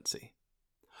presidency.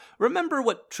 Remember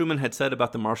what Truman had said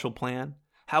about the Marshall Plan?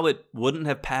 How it wouldn't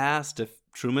have passed if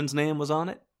Truman's name was on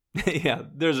it? Yeah,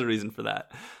 there's a reason for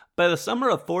that. By the summer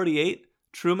of '48,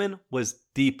 Truman was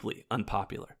deeply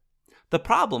unpopular. The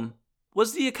problem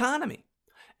was the economy.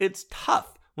 It's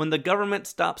tough when the government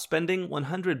stops spending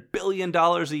 $100 billion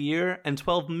a year and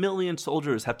 12 million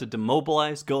soldiers have to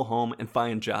demobilize, go home, and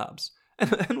find jobs.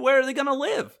 And where are they going to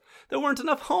live? There weren't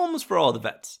enough homes for all the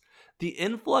vets. The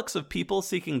influx of people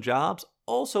seeking jobs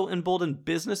also emboldened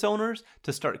business owners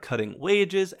to start cutting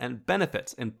wages and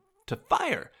benefits and to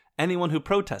fire anyone who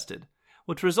protested,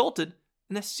 which resulted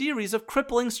in a series of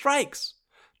crippling strikes.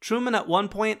 Truman at one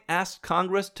point asked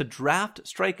Congress to draft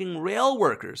striking rail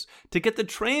workers to get the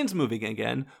trains moving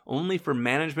again, only for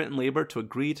management and labor to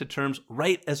agree to terms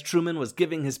right as Truman was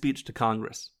giving his speech to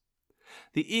Congress.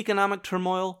 The economic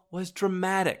turmoil was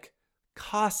dramatic,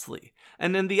 costly,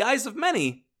 and in the eyes of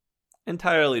many,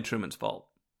 entirely Truman's fault.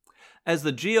 As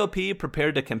the GOP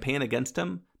prepared to campaign against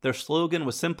him, their slogan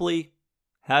was simply,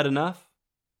 "Had enough?"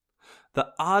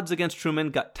 The odds against Truman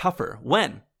got tougher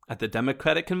when, at the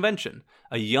Democratic convention,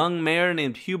 a young mayor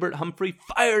named Hubert Humphrey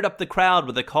fired up the crowd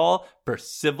with a call for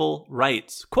civil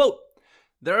rights. Quote,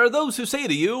 "There are those who say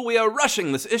to you, we are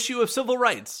rushing this issue of civil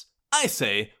rights. I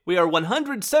say we are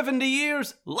 170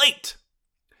 years late."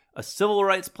 A civil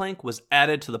rights plank was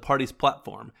added to the party's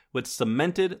platform, which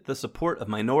cemented the support of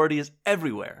minorities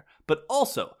everywhere, but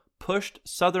also pushed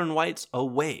Southern whites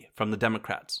away from the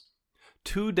Democrats.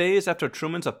 2 days after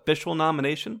Truman's official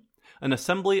nomination, an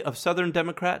assembly of Southern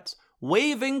Democrats,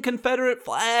 waving Confederate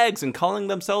flags and calling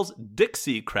themselves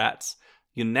Dixiecrats,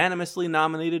 unanimously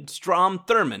nominated Strom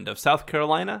Thurmond of South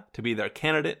Carolina to be their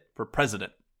candidate for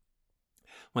president.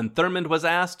 When Thurmond was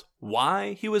asked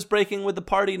why he was breaking with the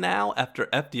party now after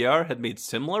FDR had made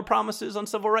similar promises on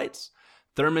civil rights,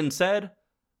 Thurmond said,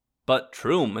 "But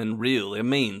Truman really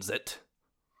means it."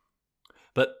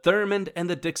 But Thurmond and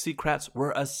the Dixiecrats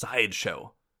were a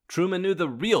sideshow. Truman knew the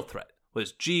real threat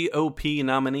was GOP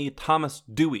nominee Thomas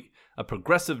Dewey, a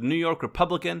progressive New York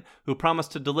Republican who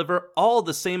promised to deliver all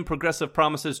the same progressive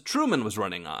promises Truman was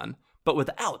running on, but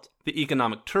without the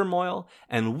economic turmoil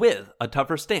and with a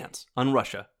tougher stance on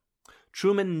Russia.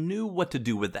 Truman knew what to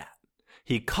do with that.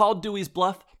 He called Dewey's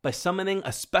bluff by summoning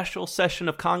a special session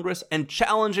of Congress and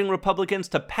challenging Republicans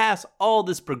to pass all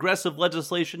this progressive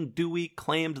legislation Dewey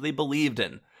claimed they believed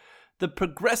in. The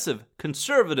progressive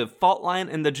conservative fault line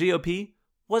in the GOP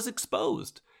was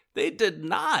exposed. They did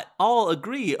not all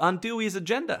agree on Dewey's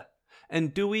agenda,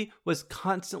 and Dewey was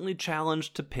constantly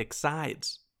challenged to pick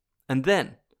sides. And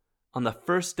then, on the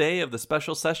first day of the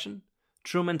special session,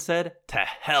 Truman said, "To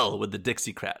hell with the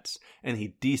Dixiecrats," and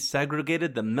he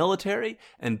desegregated the military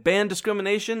and banned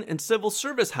discrimination in civil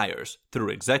service hires through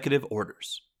executive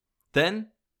orders.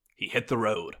 Then, he hit the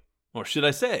road. Or should I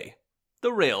say,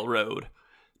 the railroad.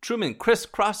 Truman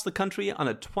crisscrossed the country on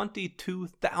a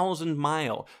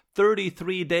 22,000-mile,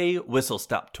 33-day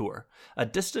whistle-stop tour, a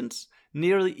distance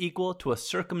nearly equal to a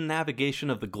circumnavigation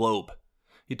of the globe.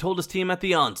 He told his team at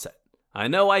the onset, "I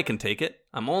know I can take it.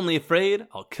 I'm only afraid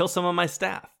I'll kill some of my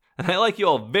staff. And I like you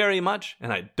all very much,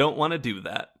 and I don't want to do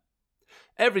that.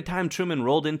 Every time Truman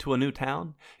rolled into a new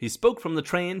town, he spoke from the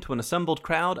train to an assembled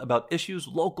crowd about issues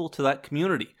local to that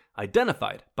community,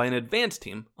 identified by an advance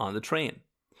team on the train.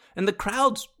 And the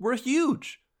crowds were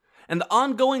huge. And the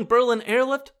ongoing Berlin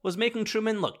airlift was making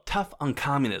Truman look tough on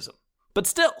communism. But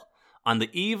still, on the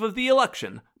eve of the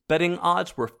election, betting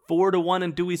odds were 4-1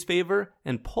 in Dewey's favor,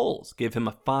 and polls gave him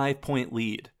a 5-point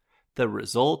lead. The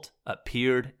result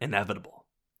appeared inevitable.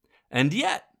 And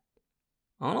yet,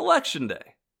 on Election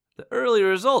Day, the early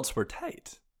results were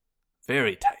tight.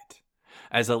 Very tight.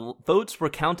 As the votes were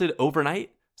counted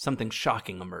overnight, something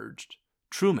shocking emerged.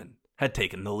 Truman had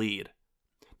taken the lead.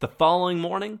 The following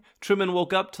morning, Truman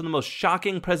woke up to the most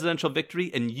shocking presidential victory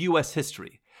in U.S.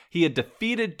 history. He had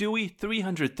defeated Dewey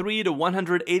 303 to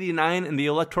 189 in the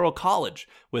Electoral College,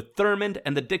 with Thurmond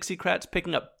and the Dixiecrats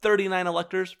picking up 39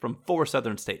 electors from 4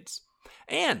 southern states.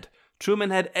 And Truman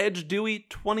had edged Dewey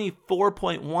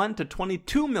 24.1 to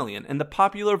 22 million in the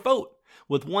popular vote,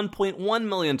 with 1.1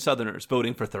 million Southerners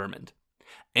voting for Thurmond.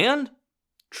 And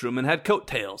Truman had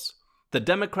coattails. The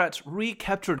Democrats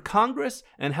recaptured Congress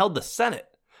and held the Senate.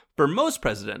 For most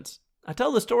presidents, I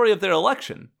tell the story of their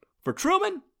election. For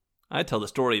Truman, I tell the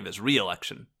story of his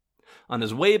re-election. On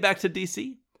his way back to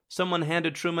D.C., someone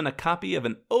handed Truman a copy of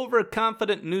an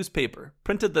overconfident newspaper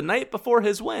printed the night before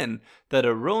his win that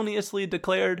erroneously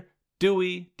declared,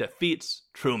 "Dewey defeats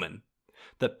Truman."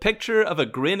 The picture of a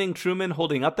grinning Truman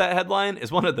holding up that headline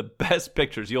is one of the best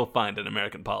pictures you'll find in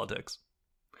American politics.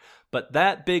 But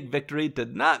that big victory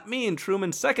did not mean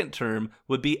Truman's second term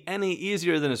would be any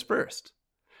easier than his first.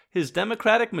 His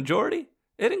Democratic majority,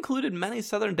 it included many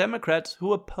Southern Democrats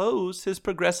who opposed his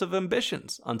progressive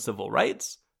ambitions on civil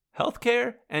rights,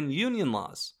 healthcare, and union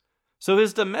laws. So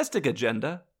his domestic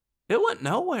agenda, it went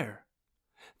nowhere.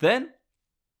 Then,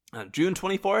 on June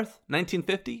 24th,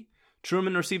 1950,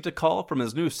 Truman received a call from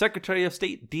his new Secretary of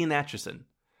State, Dean Acheson.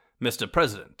 "Mr.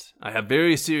 President, I have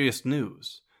very serious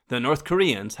news. The North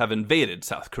Koreans have invaded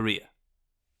South Korea."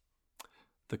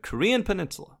 The Korean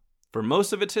Peninsula, for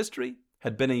most of its history,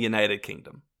 had been a united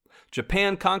kingdom.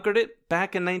 Japan conquered it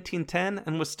back in 1910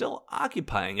 and was still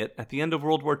occupying it at the end of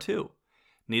World War II.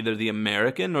 Neither the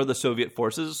American nor the Soviet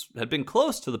forces had been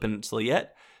close to the peninsula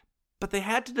yet, but they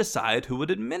had to decide who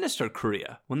would administer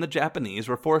Korea when the Japanese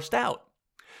were forced out.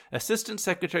 Assistant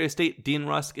Secretary of State Dean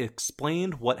Rusk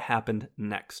explained what happened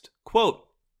next. Quote,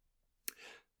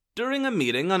 "During a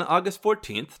meeting on August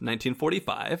 14th,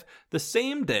 1945, the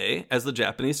same day as the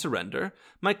Japanese surrender,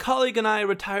 my colleague and I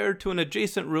retired to an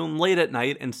adjacent room late at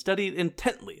night and studied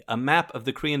intently a map of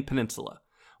the Korean peninsula.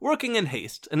 Working in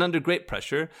haste and under great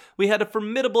pressure, we had a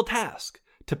formidable task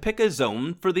to pick a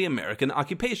zone for the American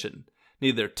occupation.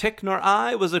 Neither Tick nor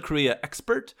I was a Korea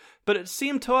expert, but it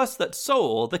seemed to us that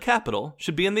Seoul, the capital,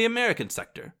 should be in the American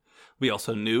sector. We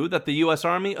also knew that the U.S.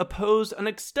 Army opposed an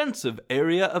extensive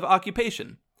area of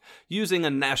occupation. Using a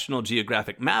National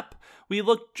Geographic map, we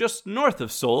looked just north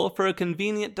of Seoul for a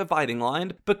convenient dividing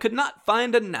line, but could not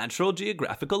find a natural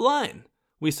geographical line.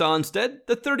 We saw instead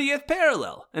the 30th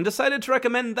parallel and decided to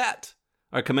recommend that.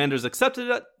 Our commanders accepted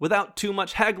it without too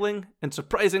much haggling, and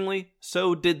surprisingly,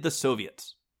 so did the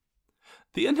Soviets."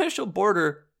 The initial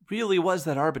border really was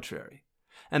that arbitrary,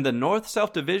 and the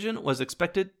North-South division was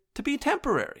expected to be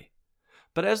temporary.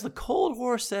 But as the Cold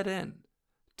War set in,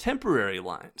 temporary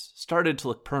lines started to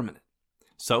look permanent.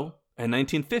 So, in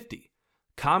 1950,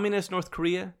 Communist North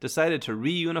Korea decided to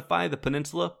reunify the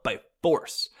peninsula by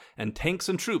force, and tanks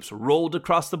and troops rolled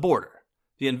across the border.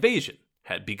 The invasion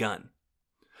had begun.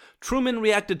 Truman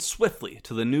reacted swiftly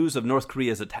to the news of North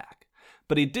Korea's attack,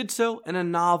 but he did so in a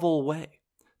novel way.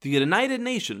 The United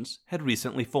Nations had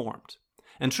recently formed,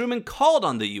 and Truman called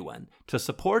on the UN to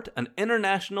support an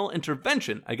international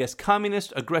intervention against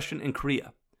communist aggression in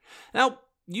Korea. Now,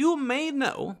 you may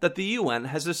know that the UN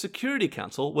has a Security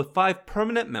Council with 5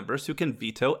 permanent members who can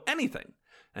veto anything.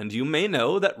 And you may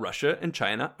know that Russia and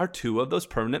China are 2 of those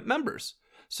permanent members.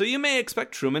 So you may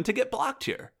expect Truman to get blocked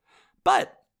here.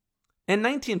 But in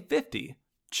 1950,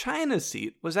 China's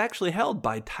seat was actually held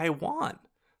by Taiwan,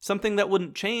 something that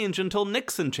wouldn't change until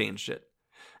Nixon changed it.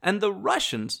 And the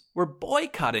Russians were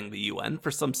boycotting the UN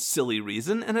for some silly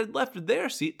reason and had left their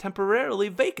seat temporarily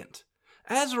vacant.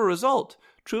 As a result,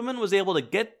 Truman was able to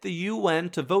get the UN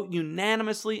to vote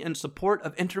unanimously in support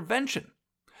of intervention.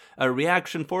 A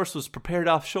reaction force was prepared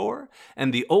offshore,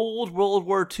 and the old World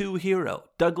War II hero,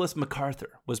 Douglas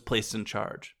MacArthur, was placed in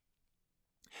charge.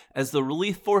 As the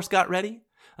relief force got ready,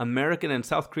 American and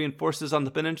South Korean forces on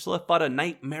the peninsula fought a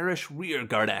nightmarish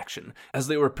rearguard action as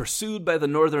they were pursued by the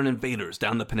northern invaders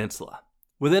down the peninsula.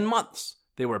 Within months,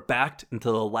 they were backed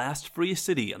into the last free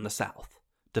city in the south.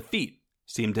 Defeat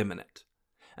seemed imminent.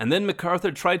 And then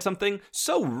MacArthur tried something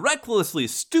so recklessly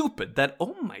stupid that,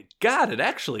 oh my God, it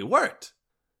actually worked.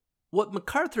 What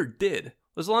MacArthur did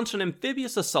was launch an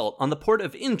amphibious assault on the port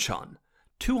of Incheon,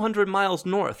 200 miles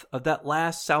north of that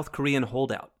last South Korean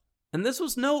holdout. And this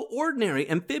was no ordinary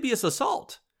amphibious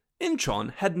assault.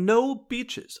 Incheon had no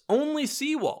beaches, only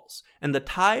seawalls, and the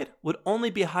tide would only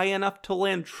be high enough to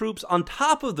land troops on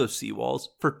top of those seawalls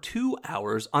for 2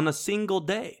 hours on a single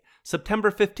day, September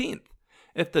 15th.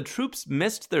 If the troops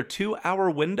missed their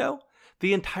 2-hour window,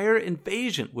 the entire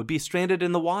invasion would be stranded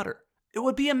in the water. It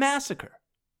would be a massacre.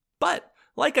 But,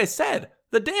 like I said,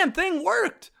 the damn thing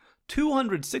worked.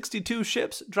 262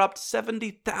 ships dropped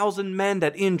 70,000 men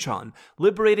at Incheon,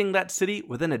 liberating that city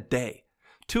within a day.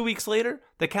 2 weeks later,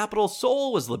 the capital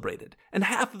Seoul was liberated, and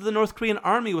half of the North Korean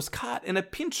army was caught in a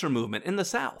pincer movement in the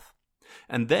south.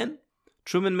 And then,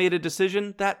 Truman made a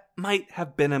decision that might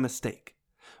have been a mistake.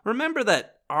 Remember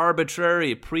that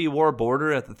arbitrary pre-war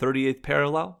border at the 38th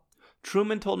parallel?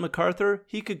 Truman told MacArthur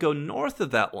he could go north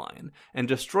of that line and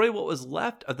destroy what was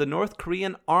left of the North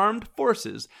Korean armed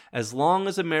forces as long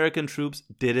as American troops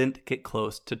didn't get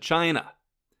close to China.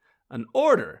 An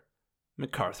order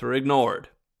MacArthur ignored.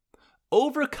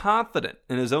 Overconfident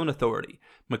in his own authority,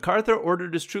 MacArthur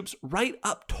ordered his troops right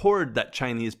up toward that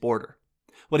Chinese border.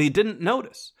 What he didn't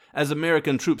notice, as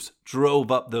American troops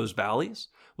drove up those valleys,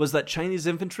 was that Chinese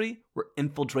infantry were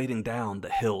infiltrating down the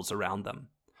hills around them.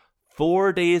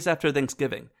 4 days after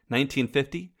Thanksgiving,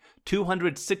 1950,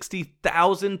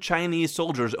 260,000 Chinese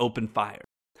soldiers opened fire.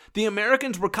 The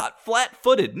Americans were caught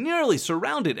flat-footed, nearly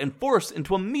surrounded, and forced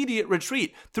into immediate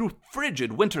retreat through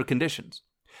frigid winter conditions.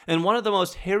 In one of the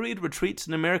most harried retreats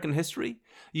in American history,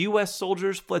 U.S.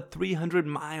 soldiers fled 300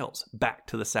 miles back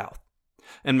to the south.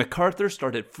 And MacArthur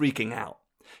started freaking out.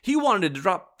 He wanted to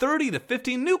drop 30 to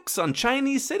 50 nukes on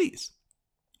Chinese cities.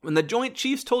 When the Joint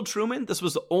Chiefs told Truman this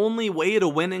was the only way to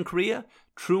win in Korea,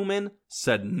 Truman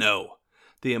said no.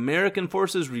 The American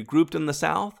forces regrouped in the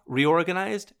south,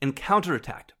 reorganized, and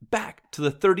counterattacked back to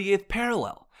the 38th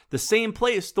parallel, the same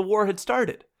place the war had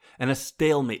started, and a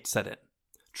stalemate set in.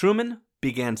 Truman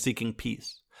began seeking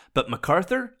peace. But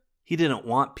MacArthur, he didn't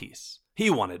want peace. He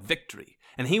wanted victory,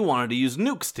 and he wanted to use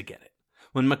nukes to get it.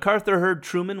 When MacArthur heard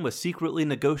Truman was secretly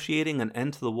negotiating an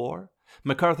end to the war,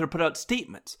 MacArthur put out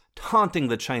statements taunting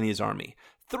the Chinese army,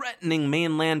 threatening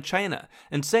mainland China,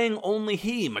 and saying only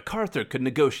he, MacArthur, could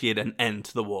negotiate an end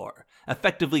to the war,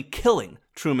 effectively killing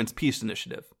Truman's peace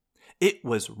initiative. It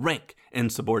was rank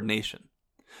insubordination.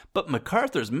 But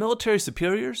MacArthur's military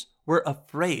superiors were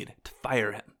afraid to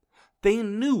fire him. They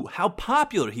knew how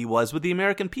popular he was with the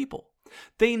American people.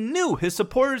 They knew his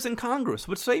supporters in Congress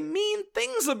would say mean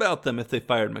things about them if they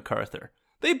fired MacArthur.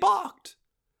 They balked.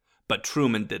 But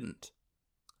Truman didn't.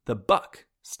 The buck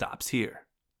stops here.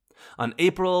 On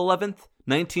April 11th,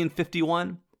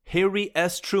 1951, Harry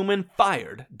S. Truman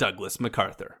fired Douglas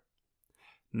MacArthur.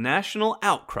 National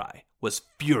outcry was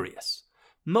furious.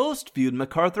 Most viewed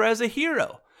MacArthur as a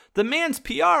hero. The man's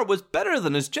PR was better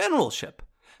than his generalship.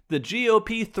 The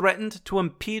GOP threatened to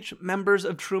impeach members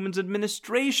of Truman's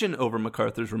administration over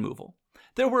MacArthur's removal.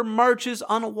 There were marches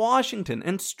on Washington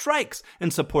and strikes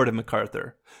in support of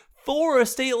MacArthur. 4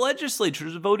 state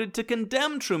legislatures voted to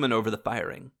condemn Truman over the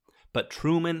firing. But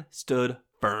Truman stood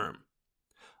firm.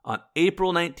 On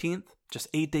April 19th, just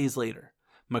 8 days later,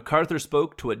 MacArthur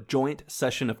spoke to a joint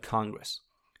session of Congress.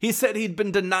 He said he'd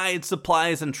been denied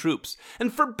supplies and troops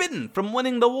and forbidden from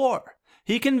winning the war.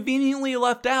 He conveniently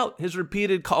left out his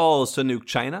repeated calls to nuke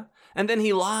China, and then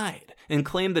he lied and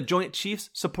claimed the Joint Chiefs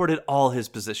supported all his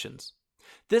positions.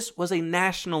 This was a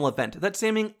national event that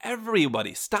seeming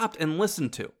everybody stopped and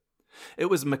listened to.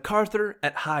 It was MacArthur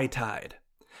at high tide.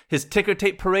 His ticker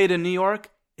tape parade in New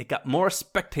York, it got more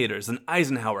spectators than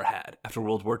Eisenhower had after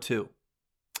World War II.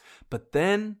 But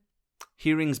then,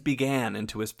 hearings began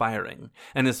into his firing,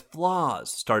 and his flaws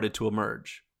started to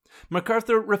emerge.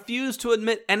 MacArthur refused to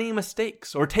admit any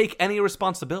mistakes or take any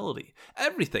responsibility.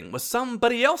 Everything was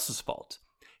somebody else's fault.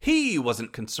 He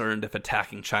wasn't concerned if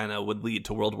attacking China would lead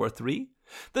to World War III.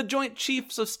 The Joint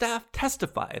Chiefs of Staff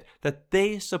testified that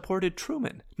they supported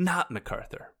Truman, not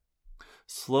MacArthur.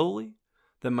 Slowly,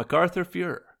 the MacArthur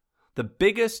Führer, the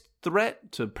biggest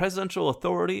threat to presidential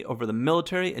authority over the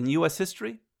military in U.S.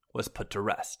 history, was put to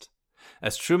rest.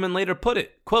 As Truman later put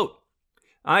it, quote,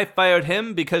 "I fired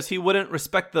him because he wouldn't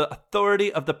respect the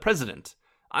authority of the president.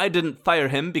 I didn't fire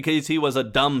him because he was a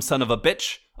dumb son of a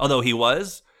bitch, although he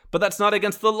was, but that's not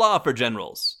against the law for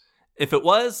generals. If it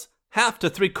was, half to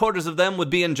 3/4 of them would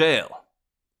be in jail."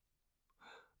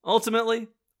 Ultimately,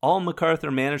 all MacArthur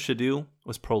managed to do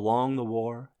was prolong the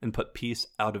war and put peace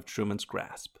out of Truman's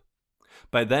grasp.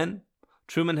 By then,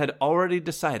 Truman had already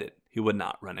decided he would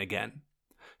not run again.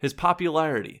 His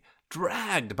popularity,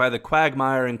 dragged by the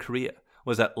quagmire in Korea,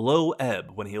 was at low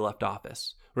ebb when he left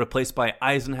office, replaced by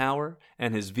Eisenhower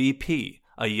and his VP,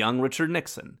 a young Richard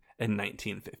Nixon, in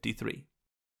 1953.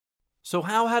 So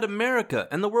how had America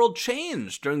and the world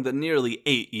changed during the nearly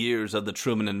 8 years of the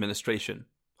Truman administration?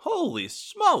 Holy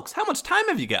smokes, how much time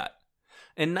have you got?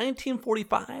 In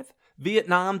 1945,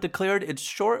 Vietnam declared its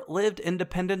short-lived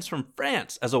independence from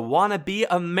France as a wannabe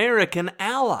American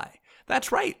ally.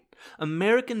 That's right,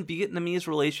 American-Vietnamese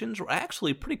relations were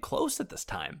actually pretty close at this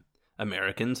time.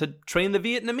 Americans had trained the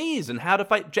Vietnamese in how to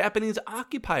fight Japanese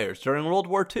occupiers during World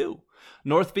War II.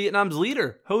 North Vietnam's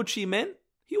leader, Ho Chi Minh,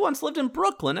 he once lived in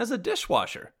Brooklyn as a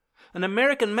dishwasher. An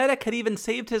American medic had even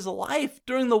saved his life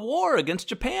during the war against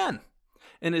Japan.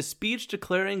 In his speech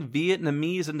declaring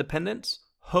Vietnamese independence,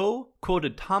 Ho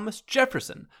quoted Thomas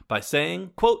Jefferson by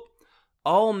saying, quote,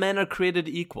 "All men are created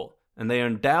equal, and they are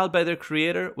endowed by their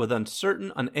Creator with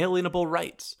uncertain, unalienable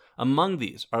rights. Among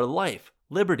these are life,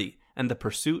 liberty, and the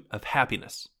pursuit of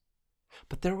happiness."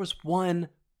 But there was one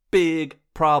big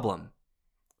problem.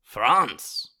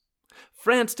 France.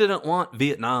 France didn't want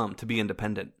Vietnam to be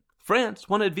independent. France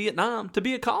wanted Vietnam to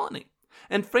be a colony.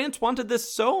 And France wanted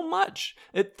this so much,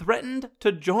 it threatened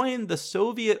to join the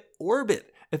Soviet orbit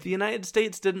if the United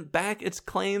States didn't back its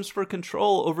claims for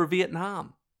control over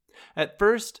Vietnam. At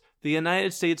first, the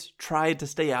United States tried to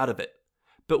stay out of it.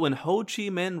 But when Ho Chi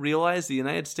Minh realized the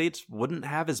United States wouldn't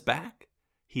have his back,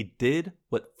 he did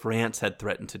what France had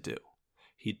threatened to do.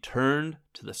 He turned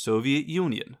to the Soviet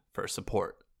Union for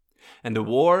support. And a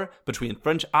war between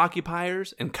French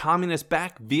occupiers and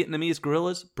communist-backed Vietnamese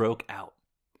guerrillas broke out.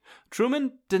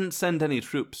 Truman didn't send any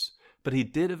troops, but he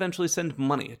did eventually send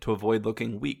money to avoid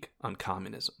looking weak on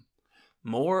communism.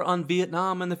 More on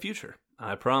Vietnam in the future,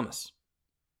 I promise.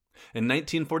 In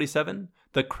 1947,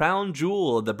 the crown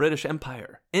jewel of the British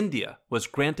Empire, India, was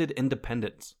granted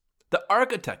independence. The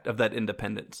architect of that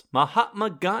independence, Mahatma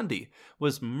Gandhi,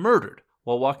 was murdered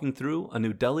while walking through a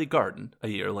New Delhi garden a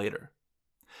year later.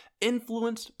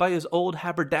 Influenced by his old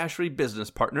haberdashery business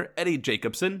partner, Eddie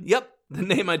Jacobson, yep, the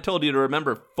name I told you to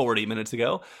remember 40 minutes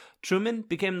ago, Truman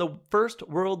became the first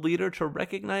world leader to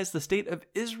recognize the state of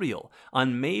Israel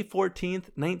on May 14,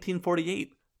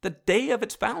 1948, the day of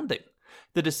its founding.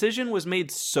 The decision was made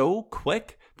so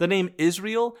quick, the name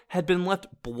Israel had been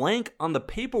left blank on the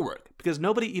paperwork because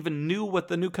nobody even knew what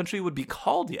the new country would be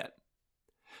called yet.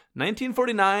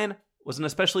 1949 was an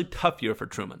especially tough year for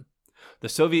Truman. The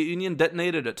Soviet Union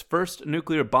detonated its first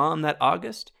nuclear bomb that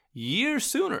August, years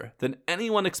sooner than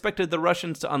anyone expected the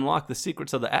Russians to unlock the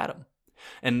secrets of the atom.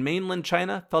 And mainland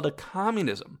China fell to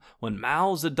communism when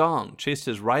Mao Zedong chased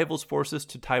his rival's forces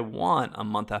to Taiwan a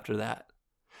month after that.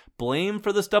 Blame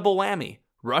for this double whammy,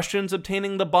 Russians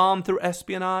obtaining the bomb through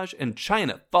espionage and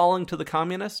China falling to the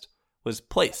communists, was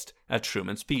placed at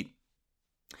Truman's feet.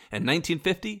 In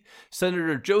 1950,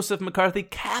 Senator Joseph McCarthy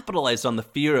capitalized on the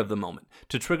fear of the moment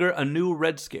to trigger a new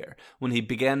Red Scare when he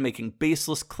began making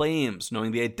baseless claims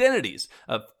knowing the identities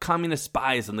of communist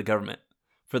spies in the government.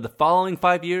 For the following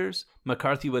 5 years,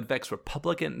 McCarthy would vex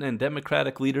Republican and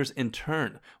Democratic leaders in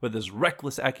turn with his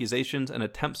reckless accusations and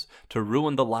attempts to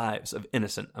ruin the lives of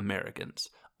innocent Americans,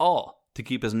 all to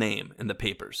keep his name in the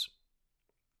papers.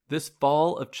 This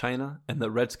fall of China and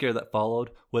the Red Scare that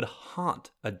followed would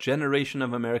haunt a generation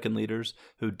of American leaders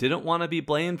who didn't want to be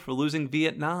blamed for losing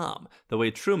Vietnam the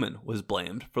way Truman was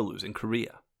blamed for losing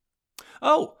Korea.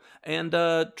 Oh, and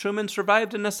Truman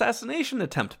survived an assassination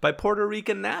attempt by Puerto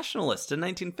Rican nationalists in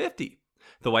 1950.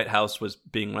 The White House was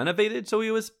being renovated, so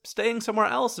he was staying somewhere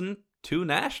else, and 2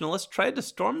 nationalists tried to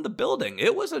storm the building.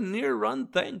 It was a near-run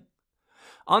thing.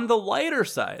 On the lighter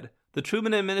side, the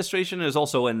Truman administration is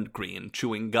also when green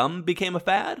chewing gum became a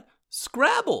fad,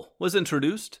 Scrabble was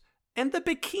introduced, and the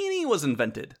bikini was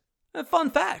invented. A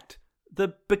fun fact,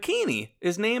 the bikini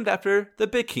is named after the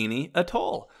Bikini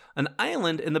Atoll, an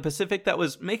island in the Pacific that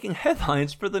was making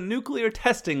headlines for the nuclear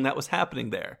testing that was happening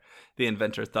there. The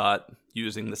inventor thought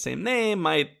using the same name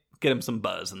might get him some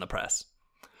buzz in the press.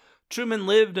 Truman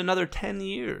lived another 10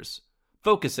 years,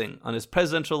 focusing on his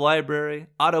presidential library,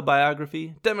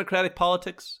 autobiography, democratic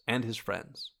politics, and his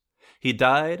friends. He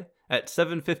died at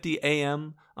 7:50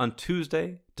 a.m. on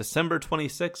Tuesday, December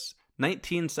 26,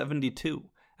 1972,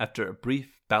 after a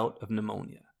brief bout of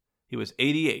pneumonia. He was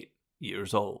 88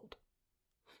 years old.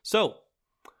 So,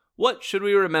 what should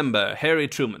we remember Harry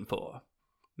Truman for?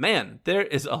 Man, there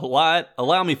is a lot.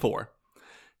 Allow me 4.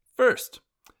 First,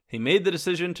 he made the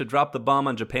decision to drop the bomb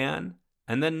on Japan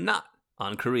and then not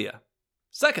on Korea.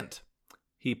 Second,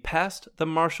 he passed the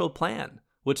Marshall Plan,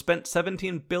 which spent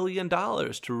 $17 billion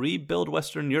to rebuild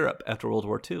Western Europe after World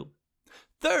War II.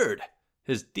 Third,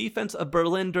 his defense of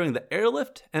Berlin during the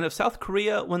airlift and of South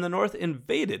Korea when the North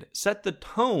invaded set the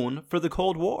tone for the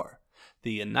Cold War.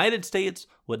 The United States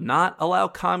would not allow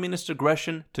communist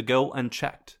aggression to go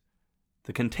unchecked.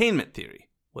 The containment theory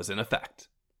was in effect.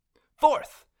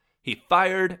 Fourth, he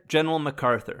fired General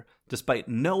MacArthur, despite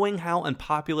knowing how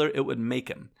unpopular it would make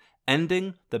him,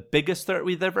 ending the biggest threat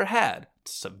we've ever had,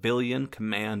 civilian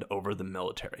command over the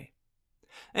military.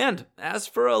 And as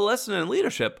for a lesson in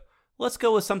leadership, let's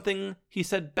go with something he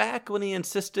said back when he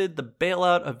insisted the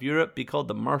bailout of Europe be called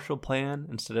the Marshall Plan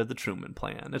instead of the Truman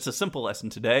Plan. It's a simple lesson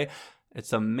today.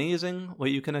 It's amazing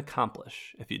what you can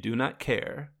accomplish if you do not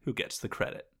care who gets the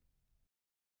credit.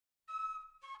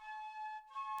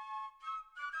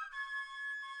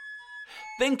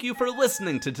 Thank you for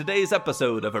listening to today's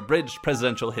episode of Abridged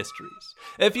Presidential Histories.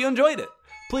 If you enjoyed it,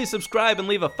 please subscribe and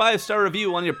leave a 5-star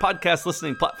review on your podcast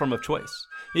listening platform of choice.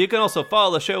 You can also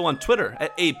follow the show on Twitter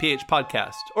at APH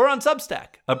Podcast or on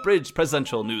Substack, Abridged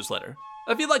Presidential Newsletter.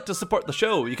 If you'd like to support the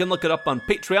show, you can look it up on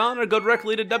Patreon or go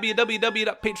directly to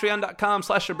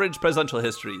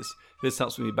www.patreon.com/abridgedpresidentialhistories. This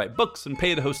helps me buy books and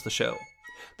pay to host the show.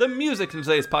 The music in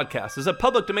today's podcast is a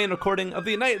public domain recording of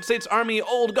the United States Army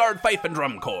Old Guard Fife and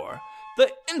Drum Corps. The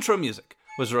intro music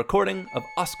was a recording of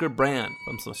Oscar Brand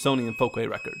from Smithsonian Folkway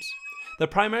Records. The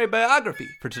primary biography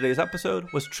for today's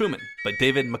episode was Truman by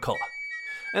David McCullough.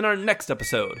 In our next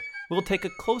episode, we'll take a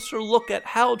closer look at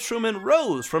how Truman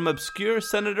rose from obscure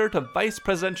senator to vice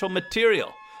presidential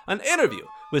material. An interview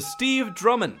with Steve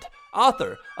Drummond,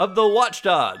 author of The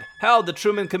Watchdog, How the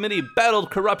Truman Committee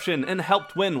Battled Corruption and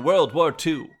Helped Win World War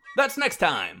II. That's next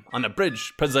time on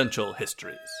Abridged Presidential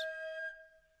Histories.